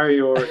admire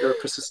your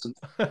persistence.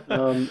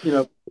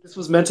 This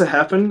was meant to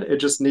happen. It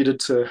just needed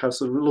to have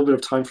a little bit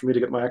of time for me to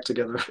get my act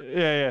together.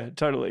 Yeah,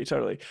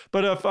 totally.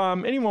 But if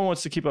anyone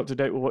wants to keep up to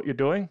date with what you're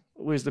doing,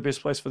 where's the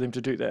best place for them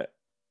to do that?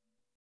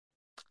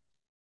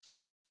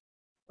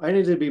 I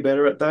need to be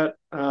better at that.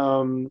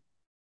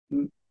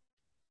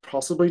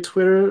 Possibly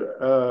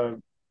Twitter.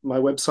 My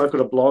website, I've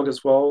got a blog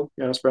as well,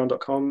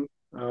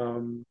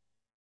 yannisbrown.com.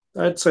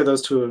 I'd say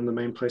those two are the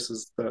main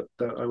places that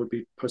I would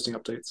be posting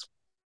updates.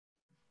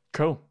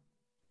 Cool.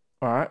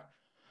 All right.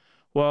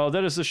 Well,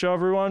 that is the show,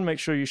 everyone. Make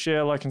sure you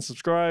share, like, and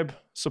subscribe.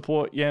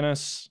 Support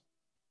Yannis.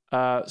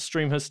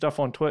 Stream his stuff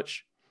on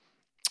Twitch.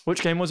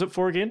 Which game was it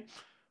for again?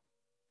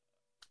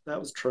 That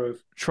was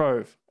Trove.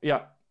 Trove.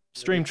 Yeah.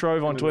 Stream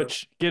Trove on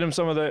Twitch. Get him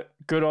some of the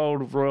good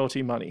old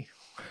royalty money.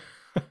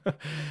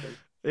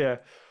 Yeah.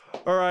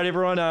 All right,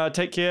 everyone.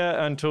 Take care.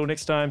 Until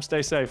next time,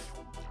 stay safe.